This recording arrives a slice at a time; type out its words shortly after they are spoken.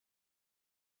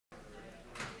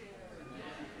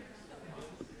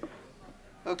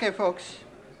Okay, folks.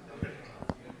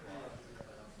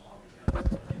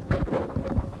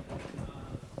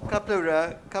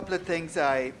 Couple of things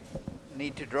I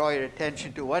need to draw your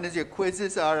attention to. One is your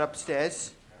quizzes are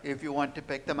upstairs if you want to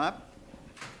pick them up.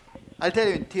 I'll tell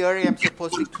you, in theory, I'm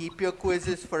supposed to keep your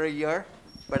quizzes for a year,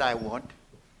 but I won't.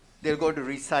 They'll go to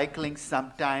recycling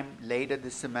sometime later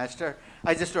this semester.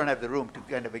 I just don't have the room to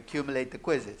kind of accumulate the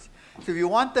quizzes. So if you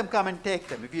want them, come and take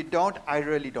them. If you don't, I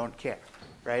really don't care,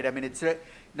 right? I mean,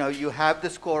 you have the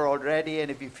score already,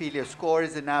 and if you feel your score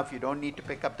is enough, you don't need to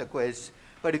pick up the quiz.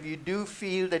 But if you do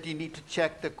feel that you need to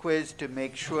check the quiz to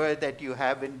make sure that you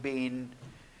haven't been,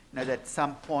 that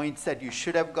some points that you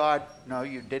should have got,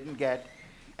 you didn't get.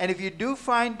 And if you do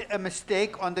find a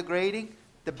mistake on the grading,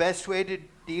 the best way to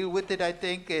deal with it, I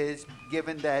think, is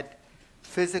given that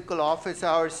physical office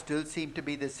hours still seem to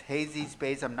be this hazy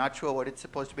space, I'm not sure what it's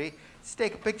supposed to be, just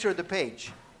take a picture of the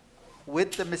page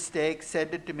with the mistake,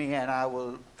 send it to me, and I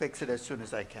will fix it as soon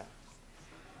as I can.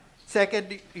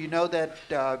 Second, you know that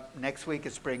next week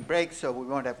is spring break, so we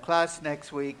won't have class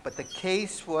next week, but the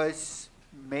case was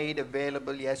made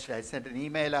available yesterday. I sent an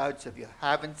email out, so if you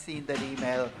haven't seen that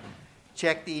email,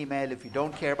 check the email. If you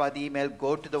don't care about the email,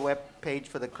 go to the web page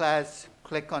for the class,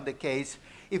 click on the case.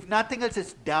 If nothing else,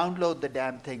 just download the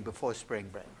damn thing before spring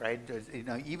break, right?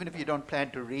 Even if you don't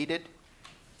plan to read it,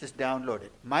 just download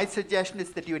it. My suggestion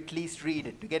is that you at least read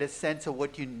it to get a sense of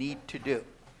what you need to do.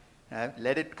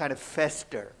 Let it kind of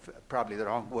fester, probably the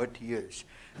wrong word to use.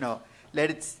 Let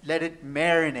it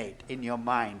marinate in your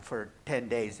mind for 10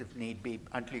 days if need be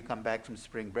until you come back from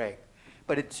spring break.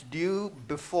 But it's due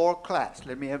before class.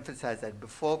 Let me emphasize that,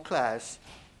 before class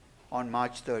on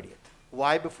March 30th.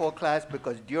 Why before class?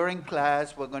 Because during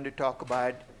class we're going to talk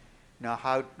about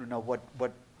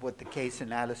what the case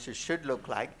analysis should look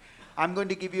like. I'm going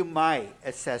to give you my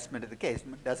assessment of the case.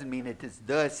 It doesn't mean it is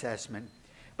the assessment,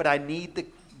 but I need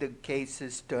the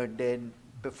cases turned in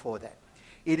before that.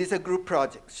 It is a group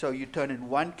project, so you turn in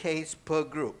one case per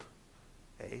group.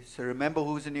 Okay? So remember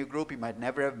who's in your group. You might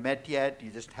never have met yet. You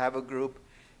just have a group.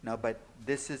 But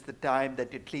this is the time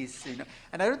that at least, and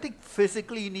I don't think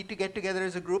physically you need to get together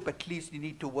as a group. At least you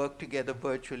need to work together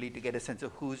virtually to get a sense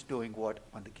of who's doing what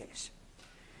on the case.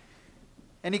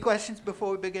 Any questions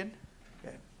before we begin?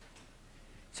 Okay.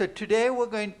 So today we're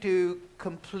going to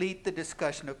complete the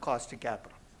discussion of cost of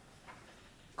capital.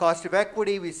 Cost of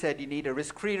equity, we said you need a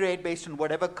risk-free rate based on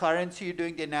whatever currency you're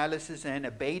doing the analysis in,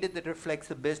 a beta that reflects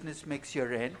the business mix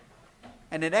you're in,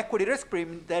 and an equity risk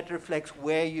premium that reflects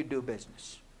where you do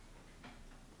business.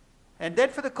 And then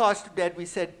for the cost of debt, we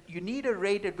said you need a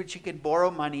rate at which you can borrow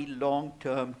money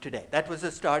long-term today. That was the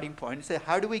starting point. So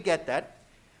how do we get that?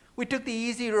 We took the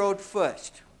easy road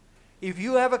first. If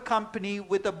you have a company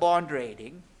with a bond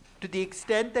rating, to the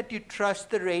extent that you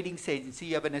trust the ratings agency,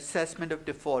 you have an assessment of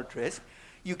default risk,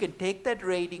 you can take that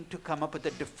rating to come up with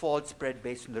a default spread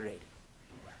based on the rating.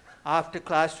 After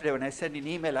class today, when I sent an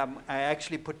email, I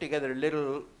actually put together a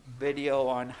little video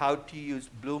on how to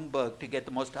use Bloomberg to get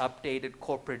the most updated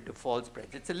corporate default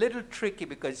spreads. It's a little tricky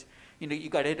because you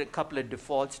got to hit a couple of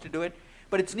defaults to do it,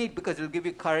 but it's neat because it'll give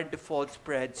you current default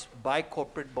spreads by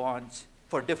corporate bonds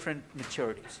for different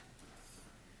maturities.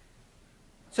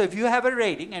 So if you have a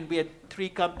rating, and we had 3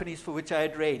 companies for which I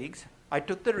had ratings, I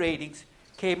took the ratings,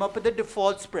 came up with the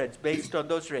default spreads based on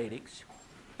those ratings,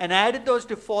 and added those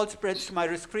default spreads to my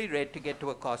risk-free rate to get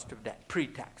to a cost of debt,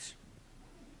 pre-tax.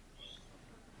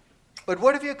 But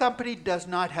what if your company does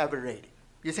not have a rating?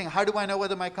 You're saying, how do I know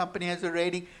whether my company has a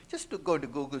rating? Just to go to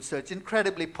Google search,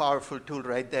 incredibly powerful tool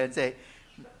right there, and say,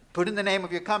 put in the name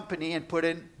of your company and put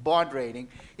in bond rating.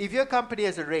 If your company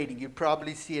has a rating, you'd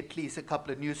probably see at least a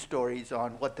couple of news stories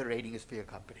on what the rating is for your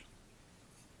company.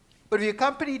 But if your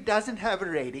company doesn't have a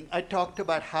rating, I talked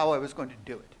about how I was going to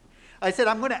do it. I said,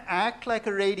 I'm going to act like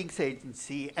a ratings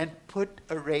agency and put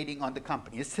a rating on the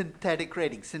company, a synthetic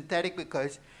rating. Synthetic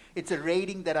because it's a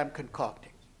rating that I'm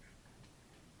concocting.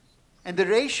 And the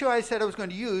ratio I said I was going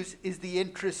to use is the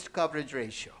interest coverage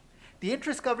ratio. The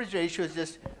interest coverage ratio is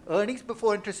just earnings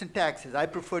before interest and taxes. I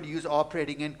prefer to use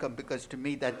operating income because to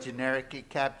me that generically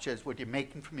captures what you're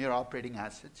making from your operating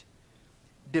assets,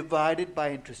 divided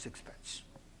by interest expense.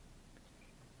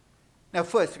 Now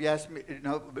first, if you ask me,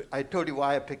 I told you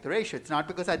why I picked the ratio. It's not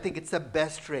because I think it's the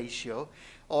best ratio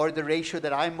or the ratio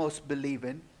that I most believe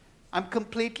in. I'm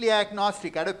completely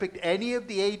agnostic. I'd have picked any of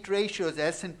the 8 ratios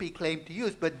S&P claimed to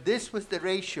use, but this was the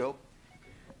ratio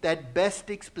that best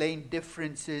explained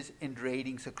differences in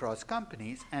ratings across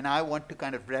companies, and I want to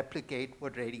kind of replicate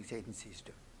what ratings agencies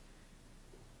do.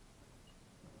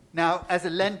 Now, as a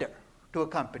lender to a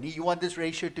company, you want this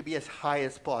ratio to be as high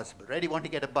as possible, right? You want to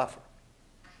get a buffer.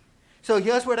 So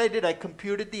here's what I did. I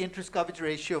computed the interest coverage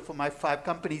ratio for my 5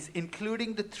 companies,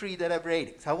 including the 3 that have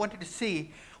ratings. I wanted to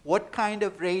see what kind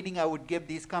of rating I would give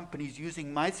these companies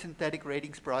using my synthetic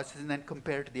ratings process and then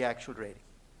compare it to the actual rating.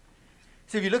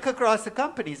 So if you look across the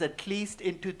companies, at least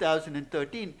in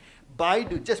 2013,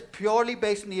 Baidu, just purely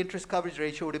based on the interest coverage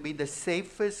ratio, would have been the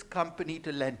safest company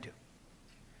to lend to.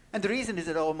 And the reason is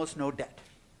it almost no debt.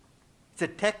 It's a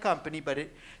tech company,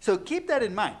 so keep that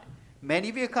in mind. Many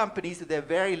of your companies, if they have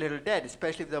very little debt,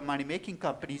 especially if they're money-making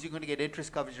companies, you're going to get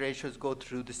interest coverage ratios go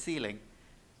through the ceiling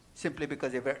simply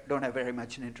because they don't have very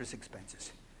much in interest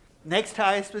expenses. Next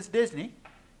highest was Disney,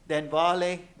 then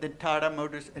Vale, then Tata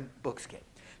Motors, and Bookscape.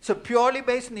 So purely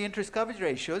based on the interest coverage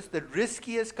ratios, the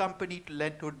riskiest company to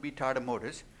lend to would be Tata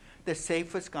Motors. The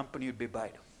safest company would be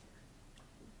Baidu.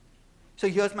 So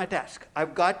here's my task.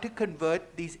 I've got to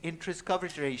convert these interest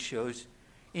coverage ratios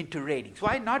into ratings.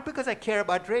 Why? Not because I care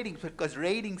about ratings, but because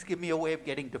ratings give me a way of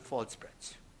getting default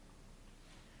spreads.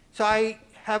 So I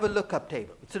have a lookup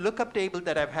table. It's a lookup table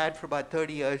that I've had for about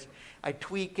 30 years. I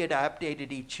tweak it, I update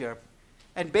it each year.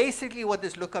 And basically what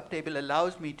this lookup table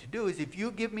allows me to do is if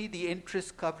you give me the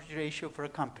interest coverage ratio for a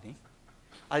company,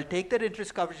 I'll take that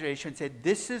interest coverage ratio and say,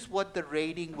 this is what the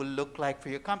rating will look like for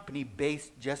your company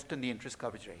based just on the interest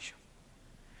coverage ratio.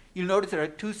 You'll notice there are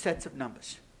 2 sets of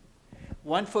numbers.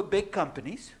 One for big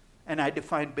companies, and I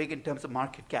define big in terms of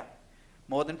market cap,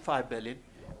 more than 5 billion,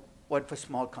 one for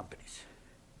small companies.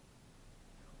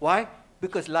 Why?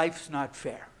 Because life's not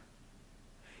fair.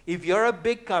 If you're a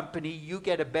big company, you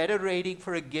get a better rating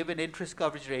for a given interest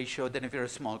coverage ratio than if you're a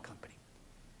small company.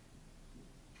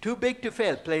 Too big to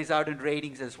fail plays out in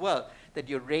ratings as well, that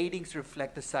your ratings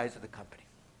reflect the size of the company.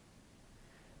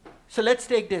 So let's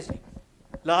take Disney,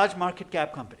 large market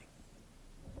cap company.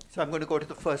 So I'm going to go to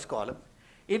the first column.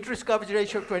 Interest coverage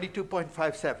ratio of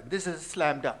 22.57. This is a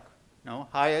slam dunk, no,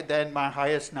 higher than my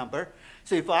highest number.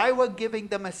 So if I were giving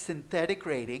them a synthetic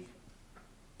rating,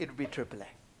 it would be AAA.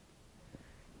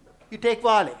 You take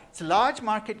Vale. It's a large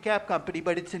market cap company,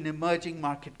 but it's an emerging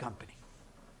market company.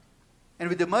 And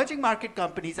with emerging market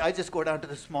companies, I just go down to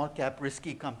the small cap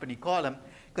risky company column,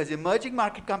 because emerging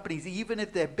market companies, even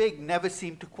if they're big, never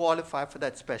seem to qualify for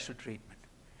that special treatment.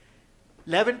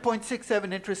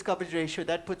 11.67 interest coverage ratio,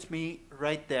 that puts me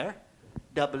right there,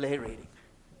 AA rating.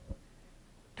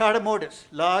 Tata Motors,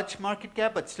 large market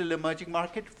cap, but still emerging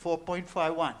market,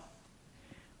 4.51.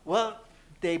 Well,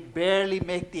 they barely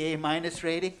make the A-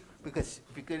 rating, because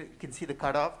if you can see the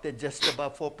cutoff, they're just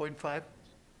above 4.5.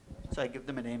 So I give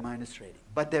them an A- rating.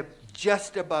 But they're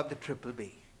just above the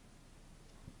BBB.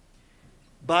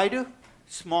 Baidu,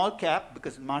 small cap,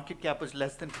 because the market cap was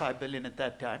less than 5 billion at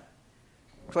that time,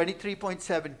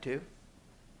 23.72,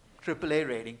 AAA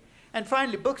rating. And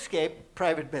finally, Bookscape,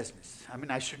 private business. I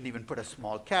mean, I shouldn't even put a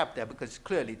small cap there, because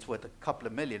clearly it's worth a couple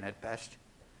of million at best.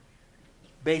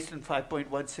 Based on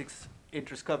 5.16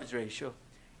 interest coverage ratio,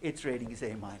 its rating is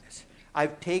A-.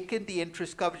 I've taken the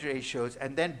interest coverage ratios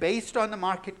and then based on the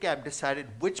market cap decided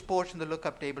which portion of the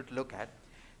lookup table to look at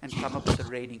and come up with a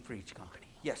rating for each company.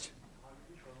 Yes?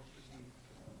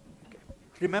 Okay.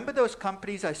 Remember those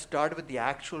companies I started with the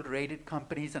actual rated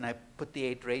companies and I put the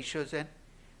 8 ratios in?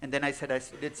 And then I said I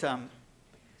did some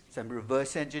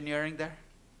reverse engineering there?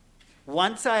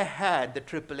 Once I had the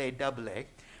AAA, AA,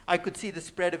 I could see the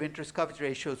spread of interest coverage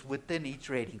ratios within each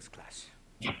ratings class.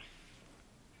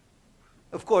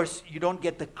 Of course, you don't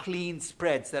get the clean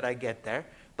spreads that I get there,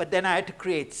 but then I had to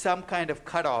create some kind of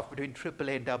cutoff between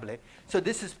AAA and AA. So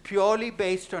this is purely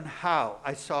based on how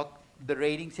I saw the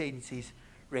ratings agencies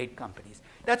rate companies.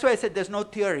 That's why I said there's no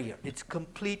theory here. It's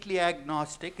completely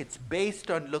agnostic. It's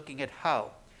based on looking at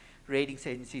how ratings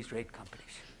agencies rate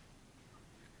companies.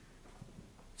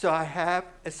 So I have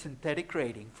a synthetic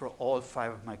rating for all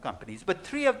 5 of my companies, but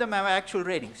 3 of them have actual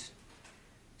ratings.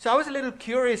 So I was a little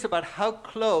curious about how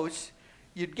close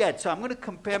you'd get. So I'm going to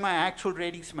compare my actual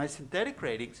ratings to my synthetic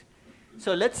ratings.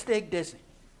 So let's take Disney.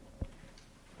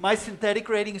 My synthetic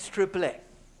rating is AAA.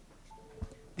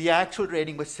 The actual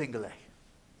rating was single A.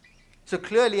 So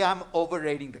clearly I'm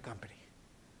overrating the company.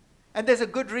 And there's a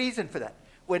good reason for that.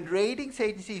 When ratings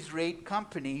agencies rate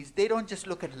companies, they don't just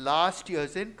look at last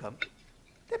year's income.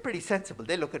 They're pretty sensible.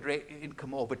 They look at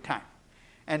income over time.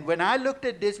 And when I looked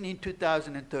at Disney in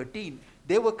 2013,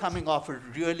 they were coming off a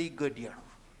really good year.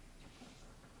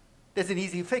 There's an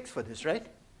easy fix for this, right?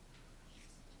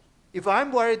 If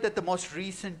I'm worried that the most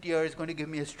recent year is going to give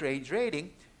me a strange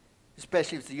rating,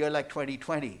 especially if it's a year like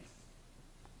 2020,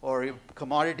 or if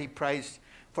commodity price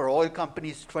for oil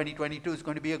companies 2022 is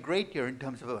going to be a great year in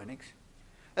terms of earnings,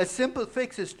 a simple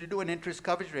fix is to do an interest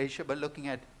coverage ratio by looking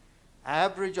at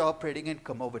average operating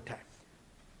income over time.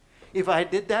 If I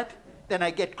did that, then I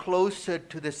get closer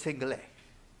to the single A.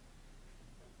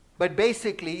 But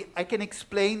basically, I can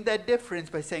explain that difference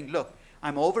by saying, look,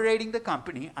 I'm overrating the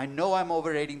company. I know I'm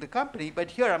overrating the company,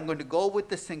 but here I'm going to go with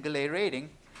the single A rating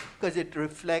because it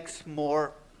reflects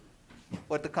more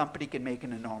what the company can make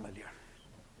in a normal year.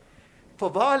 For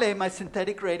Vale, my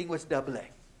synthetic rating was AA.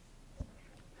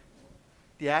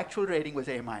 The actual rating was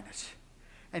A-.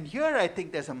 And here I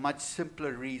think there's a much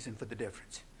simpler reason for the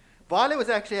difference. Vale was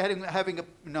actually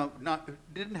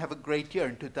didn't have a great year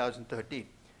in 2013.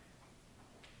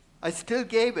 I still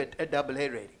gave it a AA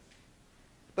rating.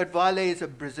 But Vale is a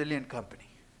Brazilian company.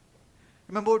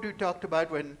 Remember what we talked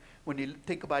about when you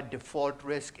think about default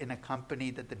risk in a company,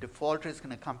 that the default risk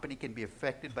in a company can be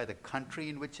affected by the country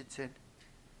in which it's in?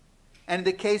 And in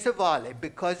the case of Vale,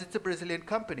 because it's a Brazilian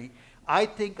company, I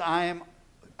think I'm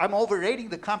overrating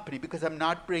the company because I'm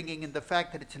not bringing in the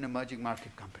fact that it's an emerging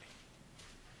market company.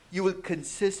 You will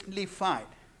consistently find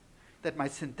that my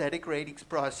synthetic ratings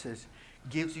process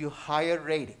gives you higher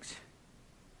ratings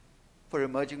for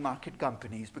emerging market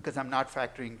companies because I'm not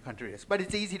factoring country risk. But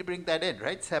it's easy to bring that in,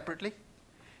 right, separately?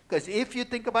 Because if you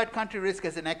think about country risk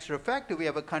as an extra factor, we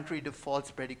have a country default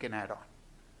spread you can add on.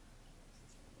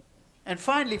 And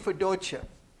finally, for Deutsche,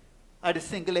 I had a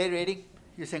single A rating.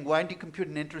 You're saying, why don't you compute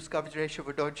an interest coverage ratio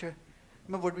for Deutsche?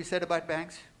 Remember what we said about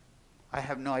banks? I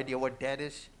have no idea what debt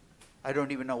is. I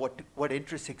don't even know what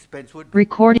interest expense would be.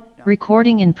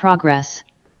 Recording in progress.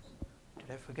 Did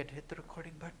I forget to hit the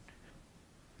recording button?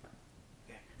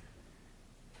 Okay.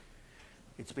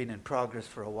 It's been in progress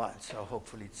for a while, so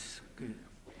hopefully it's good.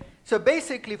 So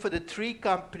basically, for the three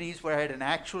companies where I had an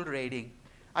actual rating,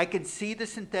 I can see the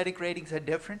synthetic ratings are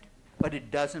different, but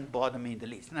it doesn't bother me in the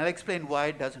least. And I'll explain why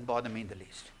it doesn't bother me in the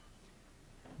least.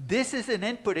 This is an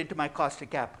input into my cost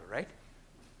of capital, right?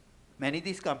 Many of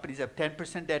these companies have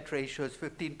 10% debt ratios,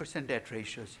 15% debt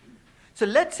ratios. So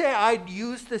let's say I'd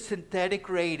use the synthetic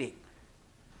rating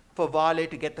for Vale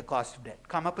to get the cost of debt,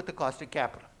 come up with the cost of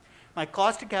capital. My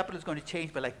cost of capital is going to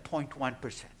change by like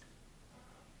 0.1%.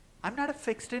 I'm not a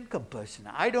fixed income person.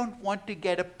 I don't want to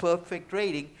get a perfect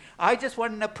rating. I just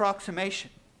want an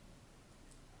approximation.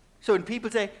 So when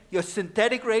people say, your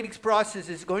synthetic ratings process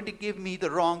is going to give me the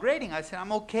wrong rating, I say,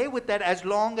 I'm okay with that as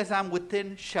long as I'm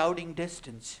within shouting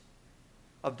distance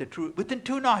of the truth. Within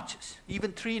 2 notches,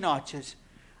 even 3 notches,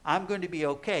 I'm going to be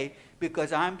okay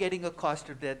because I'm getting a cost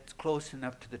of debt that's close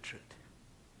enough to the truth.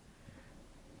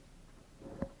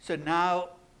 So now,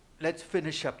 let's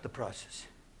finish up the process.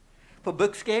 For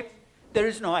Bookscape, there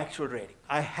is no actual rating.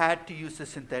 I had to use the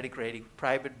synthetic rating,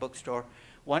 private bookstore,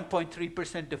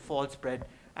 1.3% default spread.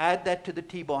 Add that to the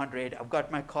T-bond rate. I've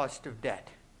got my cost of debt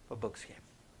for Bookscape.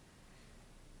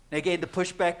 And again, the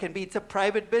pushback can be, it's a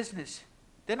private business.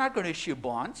 They're not going to issue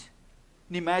bonds.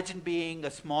 And imagine being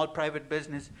a small private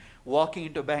business, walking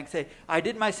into a bank, say, I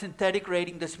did my synthetic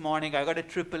rating this morning. I got a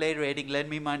AAA rating. Lend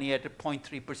me money at a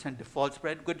 0.3% default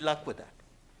spread. Good luck with that.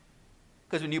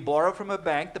 Because when you borrow from a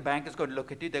bank, the bank is going to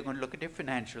look at you. They're going to look at your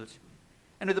financials.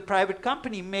 And with a private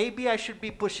company, maybe I should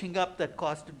be pushing up that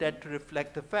cost of debt to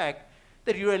reflect the fact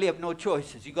that you really have no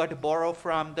choices. You got to borrow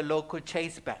from the local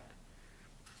Chase bank.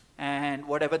 And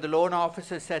whatever the loan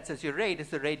officer sets as your rate is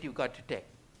the rate you've got to take.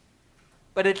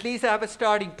 But at least I have a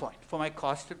starting point for my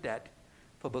cost of debt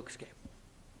for Bookscape.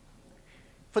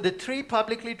 For the 3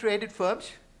 publicly traded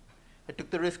firms, I took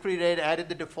the risk-free rate, added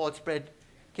the default spread,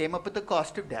 came up with the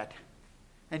cost of debt,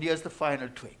 and here's the final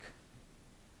tweak.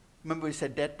 Remember we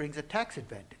said debt brings a tax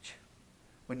advantage.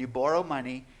 When you borrow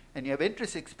money and you have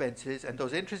interest expenses, and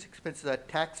those interest expenses are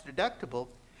tax deductible,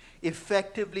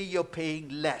 effectively you're paying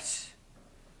less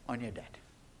on your debt.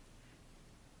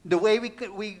 The way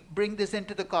we bring this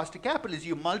into the cost of capital is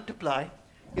you multiply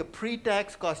your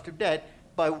pre-tax cost of debt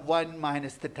by 1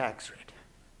 minus the tax rate.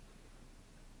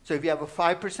 So if you have a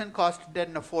 5% cost of debt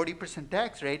and a 40%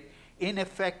 tax rate, in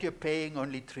effect you're paying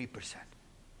only 3%.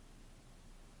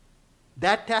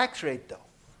 That tax rate, though,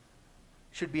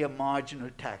 should be a marginal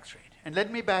tax rate. And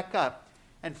let me back up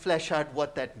and flesh out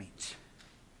what that means.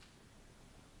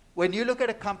 When you look at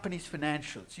a company's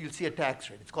financials, you'll see a tax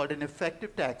rate. It's called an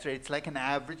effective tax rate. It's like an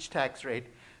average tax rate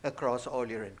across all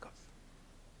your income.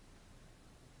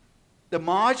 The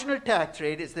marginal tax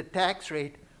rate is the tax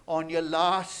rate on your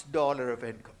last dollar of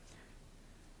income,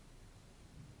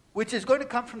 which is going to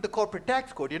come from the corporate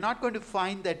tax code. You're not going to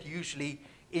find that usually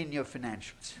in your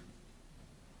financials.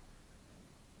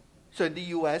 So in the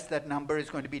US, that number is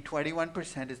going to be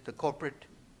 21% is the corporate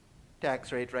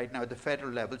tax rate right now at the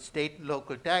federal level. State and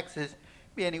local taxes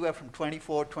be anywhere from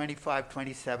 24, 25,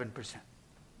 27%.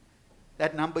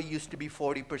 That number used to be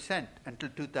 40% until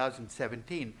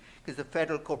 2017 because the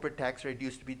federal corporate tax rate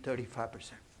used to be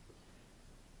 35%.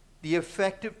 The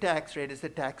effective tax rate is the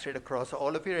tax rate across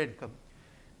all of your income.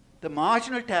 The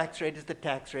marginal tax rate is the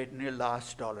tax rate in your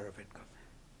last dollar of income.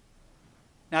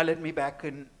 Now let me back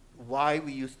in why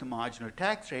we use the marginal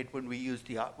tax rate when we do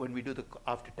the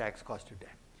after-tax cost of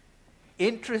debt.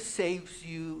 Interest saves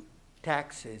you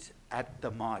taxes at the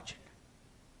margin.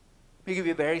 Let me give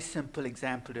you a very simple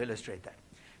example to illustrate that.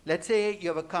 Let's say you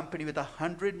have a company with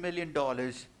 $100 million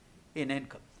in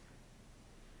income.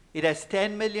 It has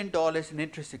 $10 million in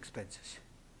interest expenses.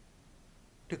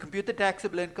 To compute the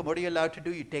taxable income, what are you allowed to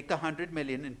do? You take the $100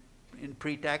 million in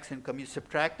pre-tax income, you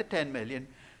subtract the $10 million,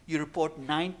 you report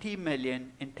 $90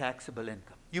 million in taxable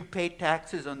income. You pay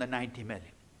taxes on the $90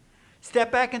 million.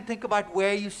 Step back and think about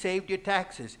where you saved your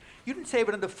taxes. You didn't save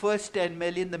it on the first $10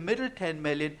 million, the middle $10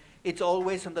 million, it's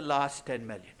always on the last $10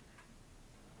 million.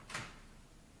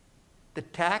 The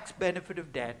tax benefit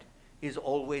of debt is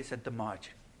always at the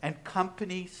margin. And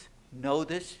companies know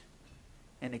this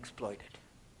and exploit it.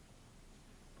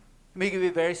 Let me give you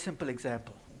a very simple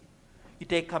example. You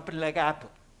take a company like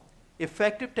Apple.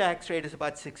 Effective tax rate is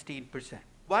about 16%.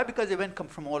 Why? Because they have income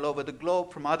from all over the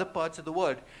globe, from other parts of the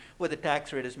world, where the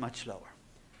tax rate is much lower.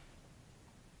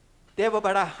 They have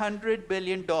about $100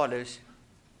 billion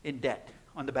in debt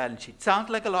on the balance sheet. Sounds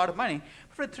like a lot of money.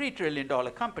 For a $3 trillion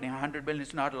company, $100 billion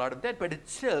is not a lot of debt, but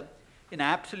it's still, in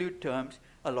absolute terms,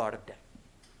 a lot of debt.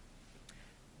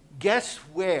 Guess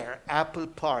where Apple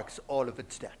parks all of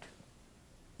its debt?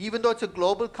 Even though it's a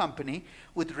global company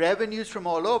with revenues from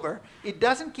all over, it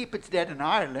doesn't keep its debt in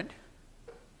Ireland.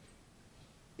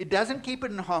 It doesn't keep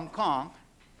it in Hong Kong.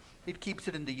 It keeps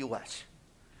it in the US.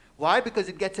 Why? Because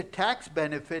it gets a tax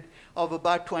benefit of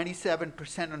about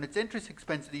 27% on its interest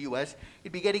expense in the US.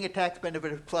 It'd be getting a tax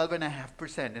benefit of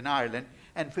 12.5% in Ireland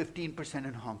and 15%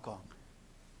 in Hong Kong.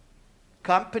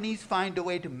 Companies find a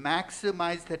way to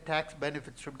maximize their tax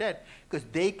benefits from debt because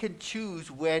they can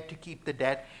choose where to keep the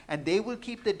debt, and they will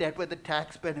keep the debt where the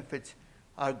tax benefits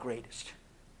are greatest.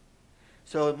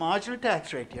 So a marginal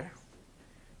tax rate here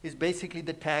is basically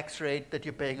the tax rate that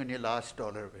you're paying on your last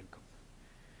dollar of income.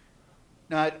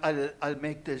 Now, I'll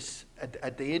make this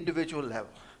at the individual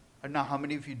level. I don't know how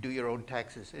many of you do your own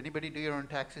taxes. Anybody do your own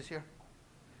taxes here?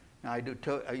 Now, I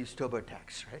use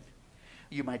TurboTax, right?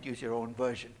 You might use your own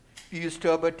version. You use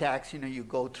TurboTax, you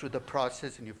go through the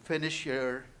process and you finish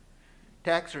your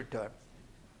tax return.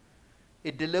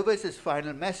 It delivers its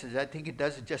final message. I think it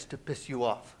does it just to piss you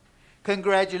off.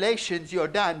 Congratulations, you're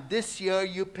done. This year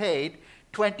you paid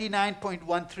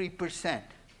 29.13%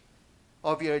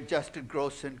 of your adjusted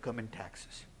gross income in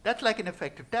taxes. That's like an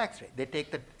effective tax rate. They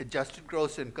take the adjusted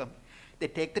gross income, they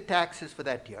take the taxes for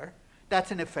that year.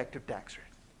 That's an effective tax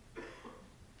rate.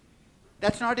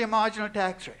 That's not your marginal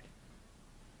tax rate.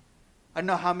 I don't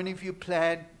know how many of you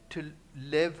plan to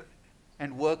live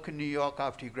and work in New York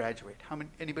after you graduate.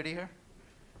 Anybody here?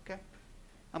 Okay.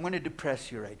 I'm going to depress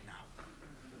you right now.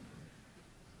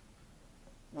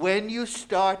 When you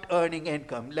start earning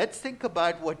income, let's think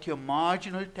about what your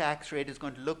marginal tax rate is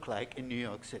going to look like in New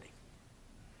York City.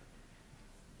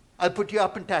 I'll put you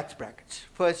up in tax brackets.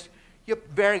 First, you're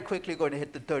very quickly going to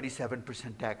hit the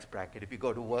 37% tax bracket if you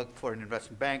go to work for an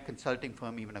investment bank, consulting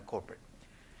firm, even a corporate.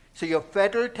 So your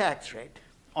federal tax rate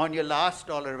on your last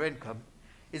dollar of income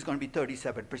is going to be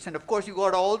 37%. Of course, you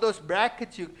got all those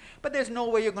brackets, but there's no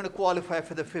way you're going to qualify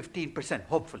for the 15%,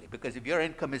 hopefully, because if your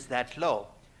income is that low,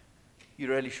 you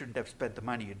really shouldn't have spent the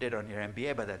money you did on your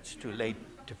MBA, but that's too late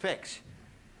to fix.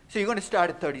 So you're going to start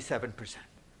at 37%.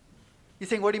 You're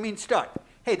saying, what do you mean start?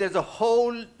 Hey, there's a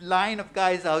whole line of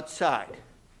guys outside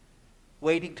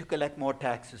waiting to collect more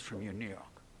taxes from you in New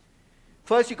York.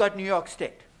 First, you got New York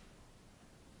State.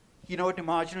 You know what the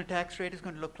marginal tax rate is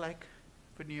going to look like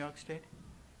for New York State?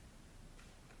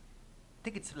 I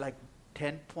think it's like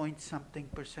 10 point something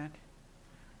percent.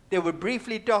 They were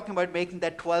briefly talking about making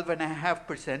that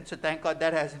 12.5%, so thank God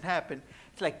that hasn't happened.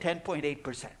 It's like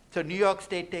 10.8%. So New York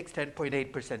State takes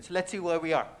 10.8%. So let's see where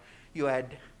we are. You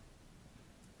had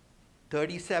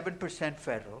 37%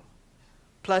 federal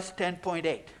plus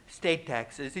 10.8 state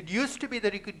taxes. It used to be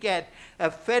that you could get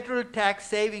a federal tax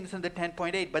savings on the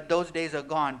 10.8, but those days are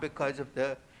gone because of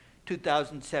the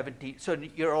 2017. So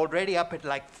you're already up at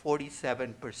like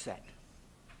 47%.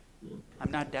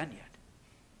 I'm not done yet.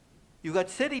 You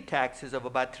got city taxes of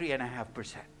about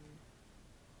 3.5%.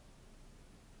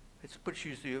 It's puts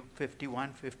you to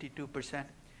 51, 52%.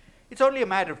 It's only a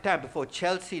matter of time before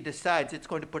Chelsea decides it's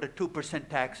going to put a 2%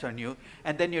 tax on you,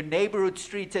 and then your neighborhood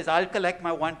street says, I'll collect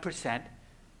my 1%.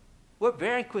 We're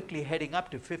very quickly heading up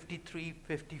to 53,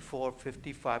 54,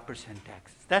 55%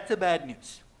 taxes. That's the bad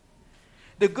news.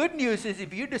 The good news is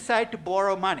if you decide to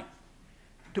borrow money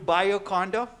to buy your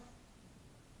condo,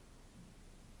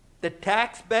 The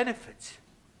tax benefits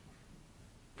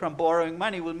from borrowing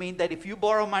money will mean that if you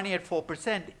borrow money at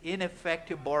 4%, in effect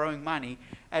you're borrowing money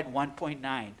at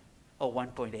 1.9 or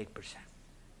 1.8%.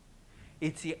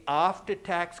 It's the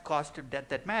after-tax cost of debt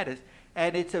that matters,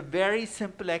 and it's a very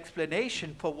simple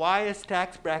explanation for why as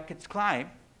tax brackets climb,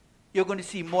 you're going to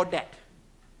see more debt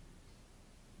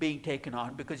being taken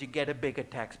on because you get a bigger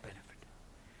tax benefit.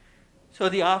 So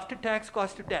the after-tax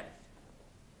cost of debt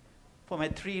for my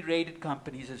 3 rated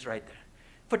companies is right there.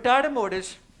 For Tata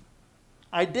Motors,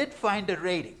 I did find a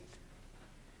rating,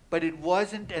 but it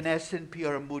wasn't an S&P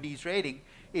or a Moody's rating.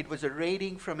 It was a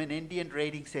rating from an Indian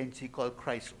ratings agency called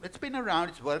CRISIL. It's been around,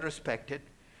 it's well respected,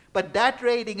 but that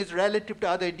rating is relative to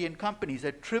other Indian companies.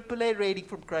 A AAA rating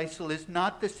from CRISIL is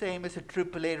not the same as a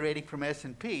AAA rating from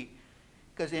S&P,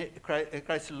 because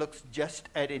CRISIL looks just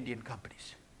at Indian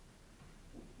companies.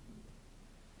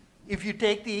 If you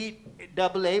take the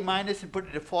AA minus and put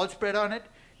a default spread on it,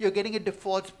 you're getting a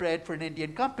default spread for an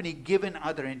Indian company given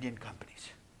other Indian companies.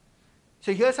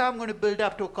 So here's how I'm going to build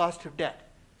up to a cost of debt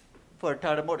for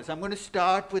Tata Motors. I'm going to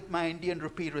start with my Indian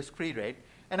rupee risk-free rate,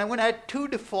 and I'm going to add 2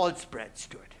 default spreads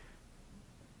to it.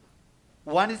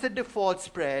 One is the default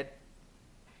spread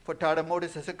for Tata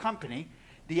Motors as a company.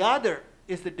 The other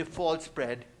is the default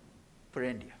spread for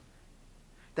India.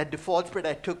 That default spread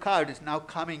I took out is now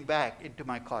coming back into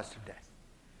my cost of debt.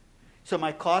 So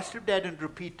my cost of debt in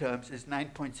rupee terms is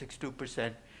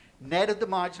 9.62%, net of the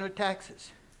marginal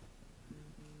taxes.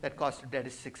 That cost of debt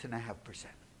is 6.5%.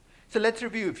 So let's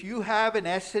review. If you have an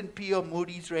S&P or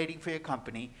Moody's rating for your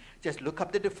company, just look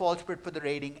up the default spread for the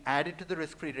rating, add it to the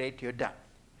risk-free rate, you're done.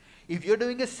 If you're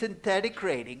doing a synthetic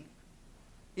rating,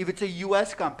 if it's a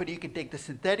US company, you can take the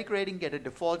synthetic rating, get a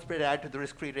default spread, add to the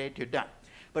risk-free rate, you're done.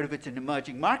 But if it's an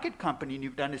emerging market company and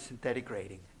you've done a synthetic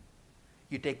rating,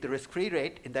 you take the risk-free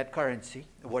rate in that currency,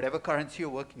 whatever currency you're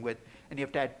working with, and you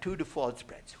have to add 2 default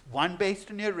spreads, one based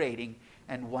on your rating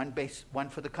and one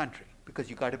for the country, because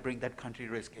you've got to bring that country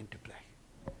risk into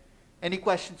play. Any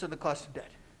questions on the cost of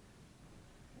debt?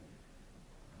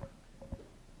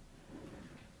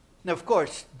 Now, of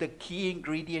course, the key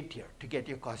ingredient here to get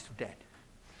your cost of debt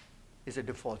is a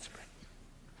default spread.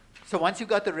 So once you've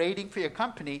got the rating for your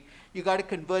company, you've got to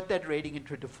convert that rating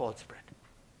into a default spread.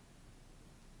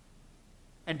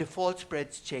 And default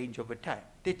spreads change over time.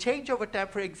 They change over time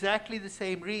for exactly the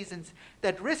same reasons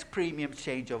that risk premiums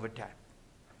change over time.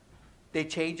 They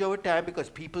change over time because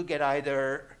people get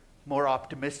either more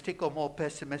optimistic or more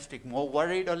pessimistic, more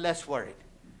worried or less worried.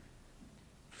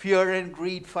 Fear and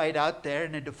greed fight out there,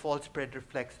 and a default spread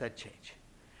reflects that change.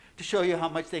 To show you how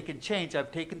much they can change,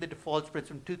 I've taken the default spreads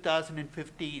from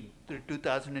 2015 through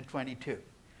 2022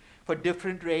 for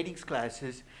different ratings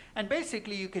classes, and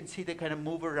basically you can see they kind of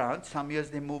move around. Some years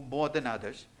they move more than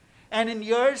others. And in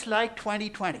years like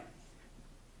 2020,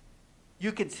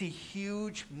 you can see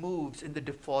huge moves in the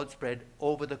default spread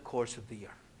over the course of the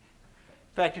year.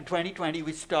 In fact, in 2020,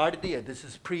 we started the year, this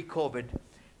is pre-COVID,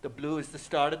 the blue is the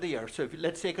start of the year. So if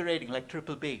let's take a rating like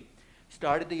BBB,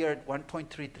 started the year at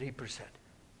 1.33%.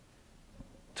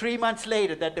 3 months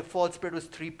later, that default spread was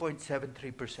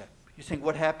 3.73%. You're saying,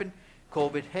 what happened?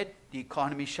 COVID hit, the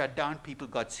economy shut down, people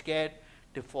got scared,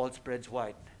 default spreads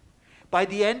widened. By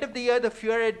the end of the year, the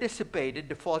fear had dissipated,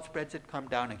 default spreads had come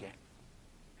down again.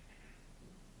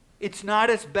 It's not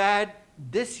as bad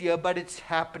this year, but it's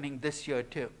happening this year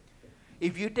too.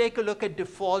 If you take a look at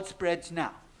default spreads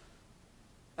now,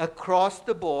 across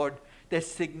the board, they're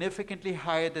significantly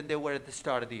higher than they were at the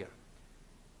start of the year.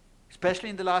 Especially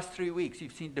in the last 3 weeks,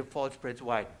 you've seen default spreads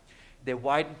widen. They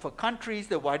widen for countries,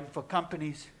 they widen for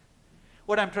companies.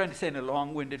 What I'm trying to say in a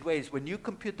long-winded way is when you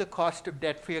compute the cost of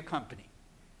debt for your company,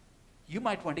 you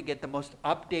might want to get the most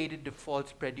updated default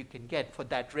spread you can get for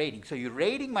that rating. So your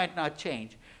rating might not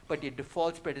change, but your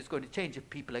default spread is going to change if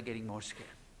people are getting more scared.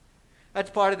 That's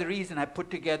part of the reason I put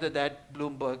together that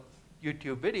Bloomberg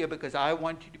YouTube video, because I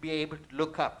want you to be able to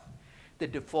look up the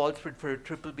default spread for a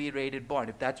BBB rated bond,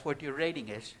 if that's what your rating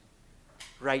is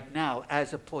right now,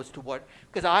 as opposed to what,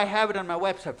 because I have it on my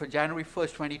website for January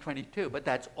 1st, 2022, but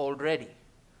that's already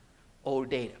old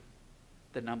data.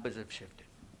 The numbers have shifted.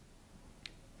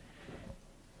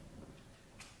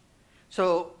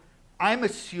 So I'm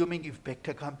assuming you've picked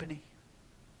a company.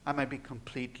 I might be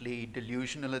completely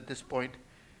delusional at this point.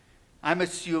 I'm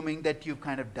assuming that you've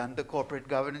kind of done the corporate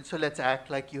governance, so let's act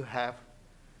like you have.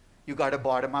 You got a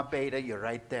bottom-up beta, you're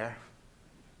right there.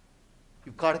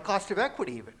 You've got a cost of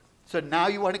equity even. So now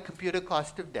you want to compute a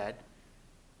cost of debt.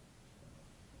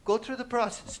 Go through the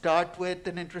process. Start with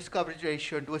an interest coverage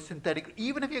ratio and do a synthetic.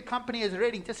 Even if your company has a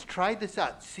rating, just try this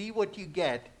out. See what you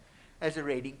get as a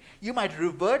rating. You might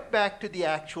revert back to the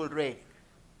actual rating.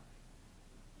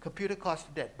 Computer cost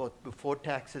of debt, both before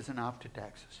taxes and after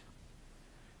taxes.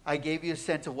 I gave you a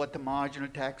sense of what the marginal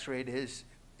tax rate is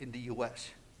in the US.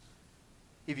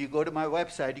 If you go to my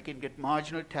website, you can get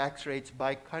marginal tax rates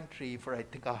by country for, I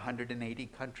think, 180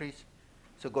 countries.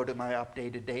 So go to my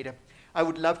updated data. I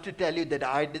would love to tell you that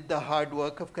I did the hard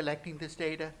work of collecting this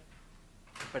data,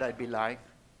 but I'd be lying.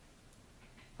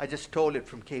 I just stole it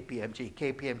from KPMG.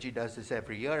 KPMG does this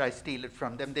every year. I steal it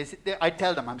from them. I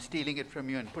tell them I'm stealing it from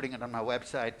you and putting it on my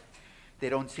website. They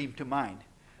don't seem to mind.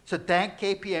 So thank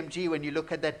KPMG when you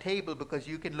look at that table, because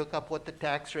you can look up what the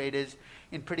tax rate is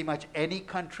in pretty much any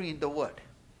country in the world.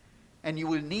 And you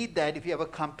will need that if you have a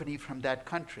company from that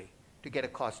country to get a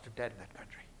cost of debt in that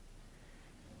country.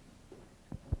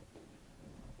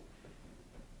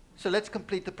 So let's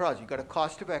complete the process. You've got a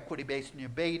cost of equity based on your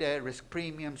beta, risk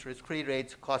premiums, risk-free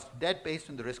rates, cost of debt based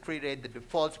on the risk-free rate, the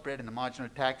default spread, and the marginal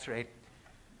tax rate.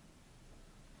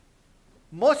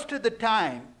 Most of the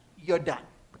time, you're done,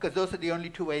 because those are the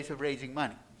only two ways of raising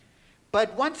money.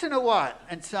 But once in a while,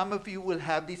 and some of you will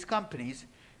have these companies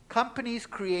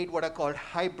create what are called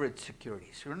hybrid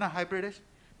securities. You know what a hybrid is?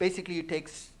 Basically, you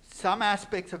take some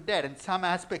aspects of debt and some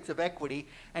aspects of equity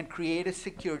and create a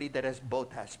security that has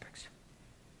both aspects.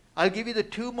 I'll give you the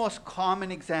two most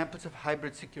common examples of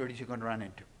hybrid securities you're going to run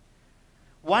into.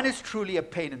 One is truly a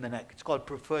pain in the neck. It's called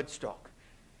preferred stock.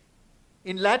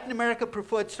 In Latin America,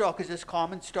 preferred stock is just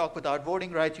common stock without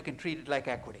voting rights. You can treat it like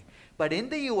equity. But in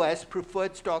the US,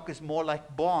 preferred stock is more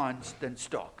like bonds than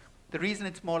stock. The reason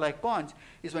it's more like bonds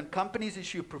is when companies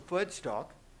issue preferred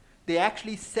stock, they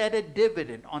actually set a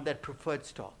dividend on that preferred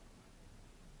stock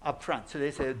up front. So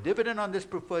they say the dividend on this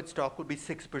preferred stock will be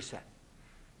 6%.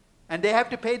 And they have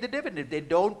to pay the dividend. If they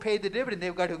don't pay the dividend,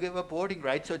 they've got to give up voting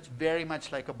rights, so it's very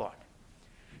much like a bond.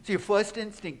 So your first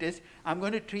instinct is, I'm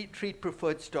going to treat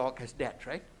preferred stock as debt,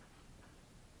 right?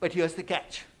 But here's the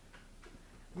catch.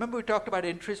 Remember we talked about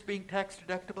interest being tax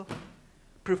deductible?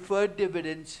 Preferred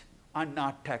dividends are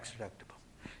not tax deductible.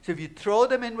 So if you throw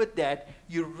them in with debt,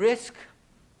 you risk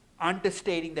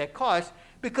understating their cost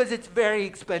because it's very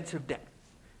expensive debt.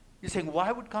 You're saying,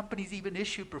 why would companies even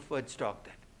issue preferred stock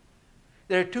then?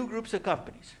 There are two groups of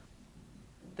companies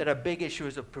that are big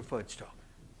issuers of preferred stock.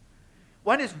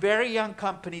 One is very young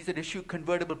companies that issue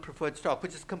convertible preferred stock,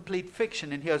 which is complete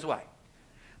fiction, and here's why.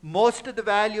 Most of the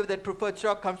value of that preferred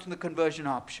stock comes from the conversion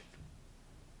option.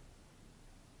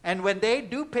 And when they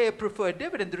do pay a preferred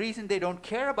dividend, the reason they don't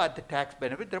care about the tax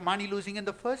benefit, they're money losing in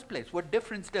the first place. What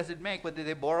difference does it make whether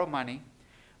they borrow money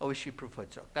or issue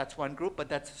preferred stock? That's one group, but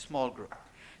that's a small group.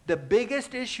 The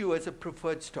biggest issuers of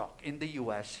preferred stock in the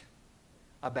US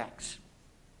are banks.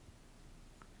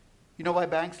 You know why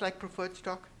banks like preferred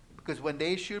stock? Because when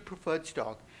they issue preferred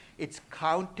stock, it's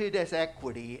counted as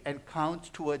equity and counts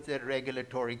towards their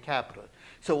regulatory capital.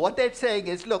 So what they're saying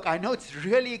is, look, I know it's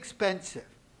really expensive.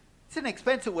 It's an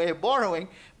expensive way of borrowing,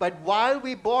 but while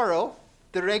we borrow,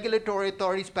 the regulatory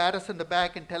authorities pat us on the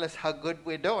back and tell us how good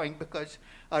we're doing because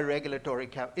our regulatory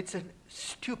capital. It's a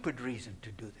stupid reason to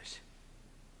do this.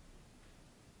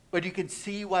 But you can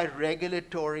see why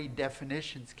regulatory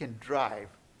definitions can drive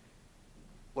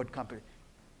what company.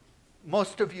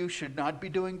 Most of you should not be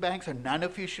doing banks, or none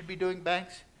of you should be doing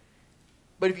banks.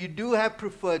 But if you do have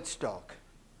preferred stock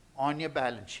on your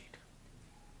balance sheet,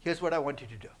 here's what I want you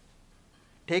to do.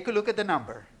 Take a look at the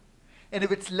number. And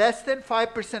if it's less than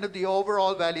 5% of the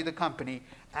overall value of the company,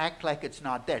 act like it's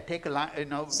not there. Take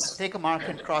a mark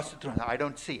and cross it through. I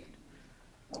don't see it.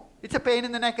 It's a pain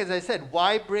in the neck, as I said.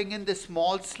 Why bring in this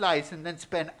small slice and then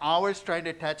spend hours trying to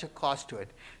attach a cost to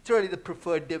it? It's already the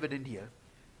preferred dividend here.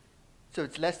 So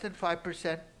it's less than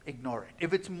 5%, ignore it.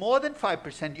 If it's more than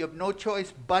 5%, you have no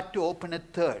choice but to open a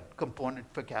third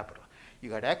component for capital.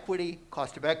 You got equity,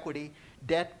 cost of equity,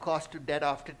 debt, cost of debt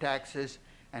after taxes,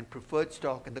 and preferred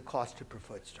stock and the cost of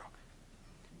preferred stock.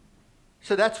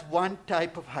 So that's one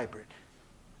type of hybrid.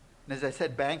 And as I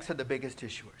said, banks are the biggest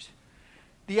issuers.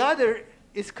 The other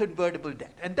is convertible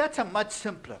debt. And that's a much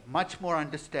simpler, much more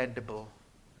understandable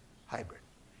hybrid.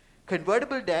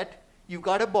 Convertible debt, you've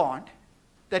got a bond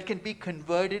that can be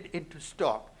converted into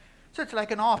stock. So it's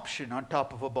like an option on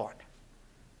top of a bond.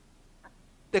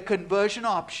 The conversion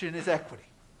option is equity.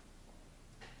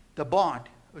 The bond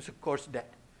is, of course,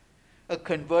 debt. A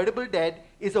convertible debt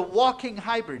is a walking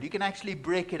hybrid. You can actually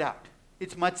break it out.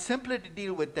 It's much simpler to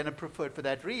deal with than a preferred for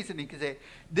that reason. You can say,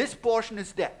 this portion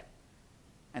is debt,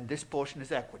 and this portion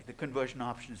is equity. The conversion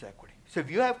option is equity. So if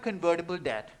you have convertible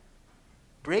debt,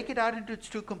 break it out into its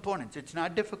two components. It's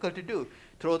not difficult to do.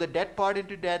 Throw the debt part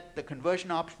into debt, the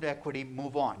conversion option to equity,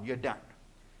 move on. You're done.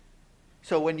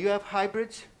 So when you have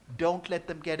hybrids, don't let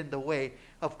them get in the way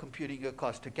of computing your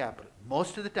cost of capital.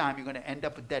 Most of the time, you're going to end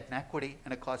up with debt and equity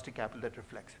and a cost of capital that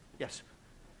reflects it. Yes?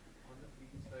 On the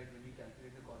previous slide, when we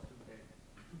calculate the cost of debt,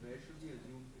 where should we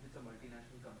assume if it's a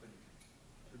multinational company?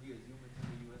 Should we assume it's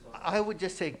in the US or? I would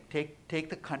just say take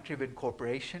the country of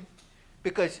incorporation,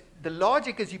 because the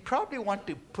logic is you probably want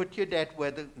to put your debt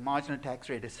where the marginal tax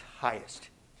rate is highest.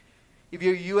 If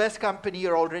you're a US company,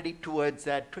 you're already towards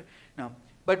that. No.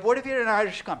 But what if you're an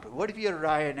Irish company? What if you're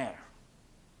Ryanair?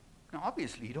 Now,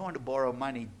 obviously, you don't want to borrow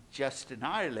money just in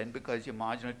Ireland because your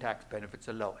marginal tax benefits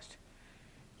are lowest.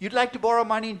 You'd like to borrow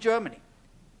money in Germany.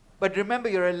 But remember,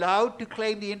 you're allowed to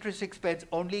claim the interest expense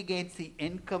only against the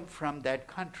income from that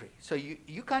country. So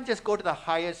you can't just go to the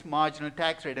highest marginal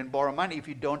tax rate and borrow money if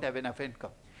you don't have enough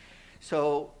income.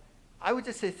 So I would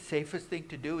just say the safest thing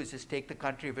to do is just take the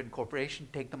country of incorporation,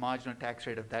 take the marginal tax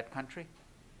rate of that country,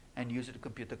 and use it to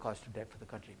compute the cost of debt for the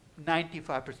country.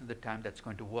 95% of the time, that's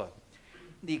going to work.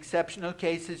 The exceptional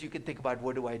cases, you can think about,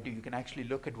 what do I do? You can actually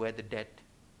look at where the debt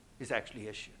is actually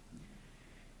issued.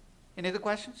 Any other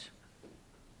questions?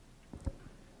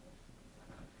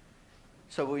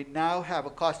 So we now have a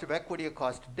cost of equity, a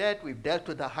cost of debt. We've dealt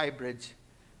with the hybrids.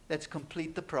 Let's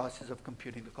complete the process of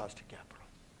computing the cost of capital.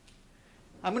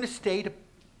 I'm going to state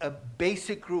a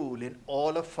basic rule in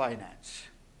all of finance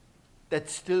that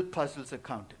still puzzles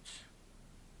accountants.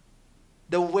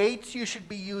 The weights you should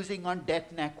be using on debt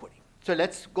and equity. So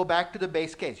let's go back to the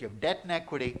base case. You have debt and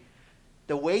equity.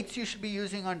 The weights you should be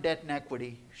using on debt and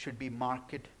equity should be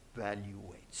market value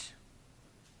weights.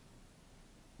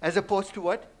 As opposed to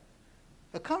what?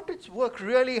 Accountants work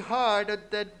really hard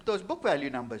at those book value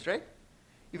numbers, right?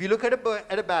 If you look at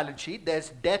a balance sheet, there's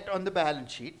debt on the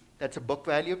balance sheet. That's a book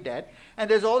value of debt. And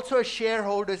there's also a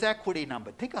shareholder's equity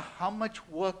number. Think of how much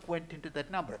work went into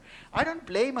that number. I don't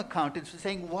blame accountants for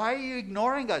saying, why are you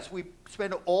ignoring us? We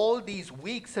spent all these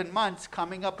weeks and months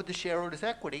coming up with the shareholder's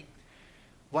equity.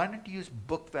 Why don't you use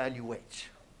book value weights?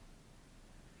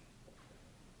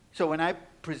 So when I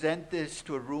present this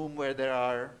to a room where there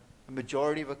are a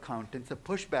majority of accountants, the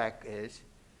pushback is,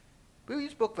 we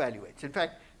use book value weights. In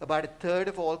fact, about a third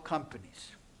of all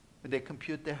companies, when they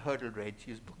compute their hurdle rates,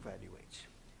 use book value weights.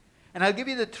 And I'll give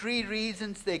you the 3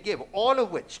 reasons they give, all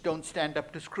of which don't stand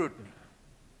up to scrutiny.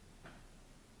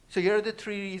 So here are the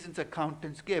 3 reasons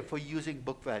accountants give for using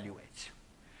book value weights.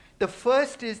 The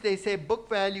first is they say book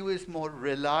value is more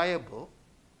reliable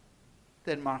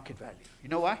than market value. You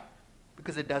know why?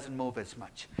 Because it doesn't move as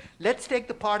much. Let's take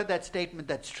the part of that statement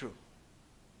that's true.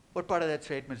 What part of that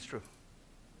statement is true?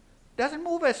 Doesn't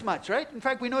move as much, right? In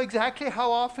fact, we know exactly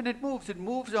how often it moves. It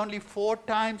moves only 4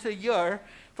 times a year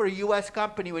for a US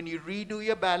company when you redo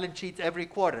your balance sheets every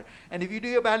quarter. And if you do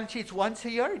your balance sheets once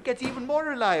a year, it gets even more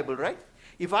reliable, right?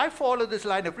 If I follow this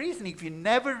line of reasoning, if you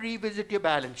never revisit your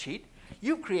balance sheet,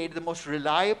 you've created the most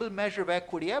reliable measure of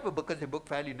equity ever because the book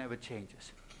value never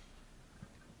changes.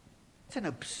 It's an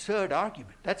absurd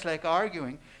argument. That's like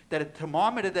arguing that a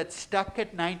thermometer that's stuck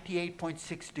at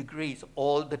 98.6 degrees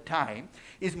all the time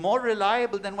is more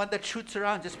reliable than one that shoots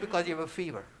around just because you have a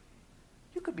fever.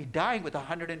 You could be dying with a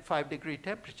 105-degree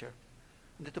temperature,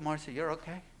 and the thermometer says, you're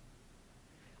okay.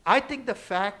 I think the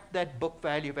fact that book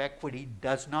value of equity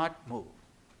does not move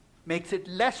makes it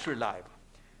less reliable.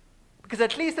 Because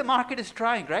at least the market is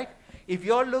trying, right? If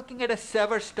you're looking at a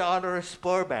Severstal or a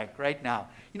Spurbank right now,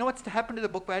 you know what's happened to the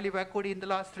book value of equity in the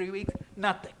last 3 weeks?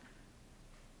 Nothing.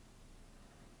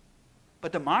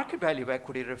 But the market value of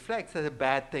equity reflects that there are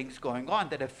bad things going on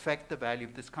that affect the value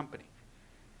of this company.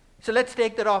 So let's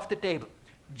take that off the table.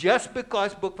 Just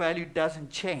because book value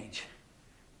doesn't change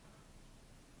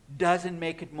doesn't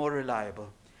make it more reliable.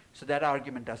 So that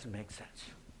argument doesn't make sense.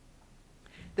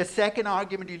 The second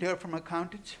argument you'll hear from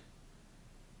accountants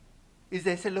is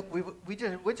they say, look,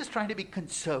 we're just trying to be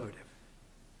conservative.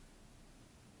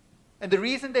 And the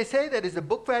reason they say that is the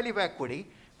book value of equity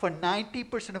for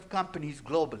 90% of companies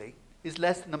globally is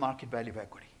less than the market value of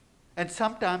equity. And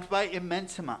sometimes by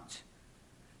immense amounts.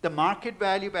 The market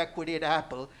value of equity at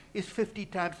Apple is 50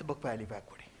 times the book value of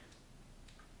equity.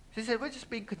 So they said, we're just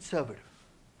being conservative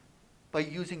by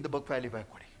using the book value of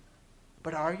equity.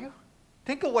 But are you?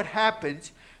 Think of what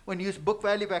happens when you use book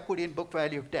value of equity and book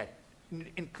value of debt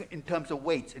in terms of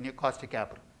weights in your cost of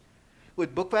capital.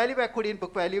 With book value of equity and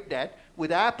book value of debt,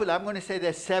 with Apple, I'm going to say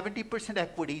there's 70%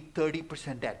 equity,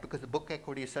 30% debt, because the book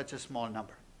equity is such a small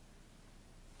number.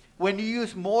 When you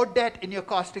use more debt in your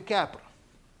cost of capital,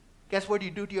 guess what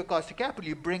you do to your cost of capital?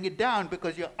 You bring it down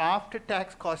because your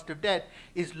after-tax cost of debt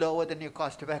is lower than your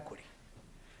cost of equity.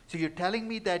 So you're telling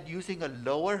me that using a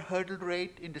lower hurdle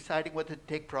rate in deciding whether to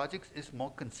take projects is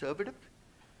more conservative?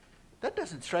 That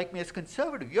doesn't strike me as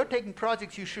conservative. You're taking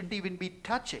projects you shouldn't even be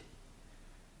touching.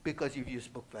 because you've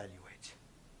used book value weights.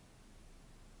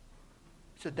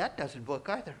 So that doesn't work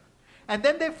either. And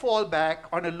then they fall back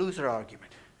on a loser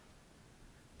argument.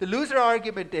 The loser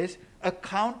argument is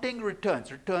accounting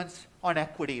returns, returns on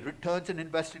equity, returns on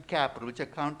invested capital, which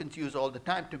accountants use all the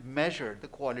time to measure the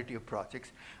quality of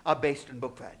projects, are based on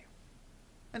book value.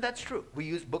 And that's true. We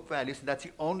use book values, and that's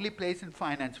the only place in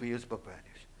finance we use book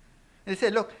values. And they say,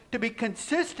 look, to be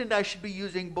consistent, I should be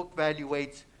using book value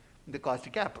weights in the cost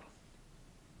of capital.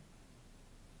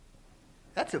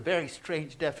 That's a very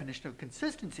strange definition of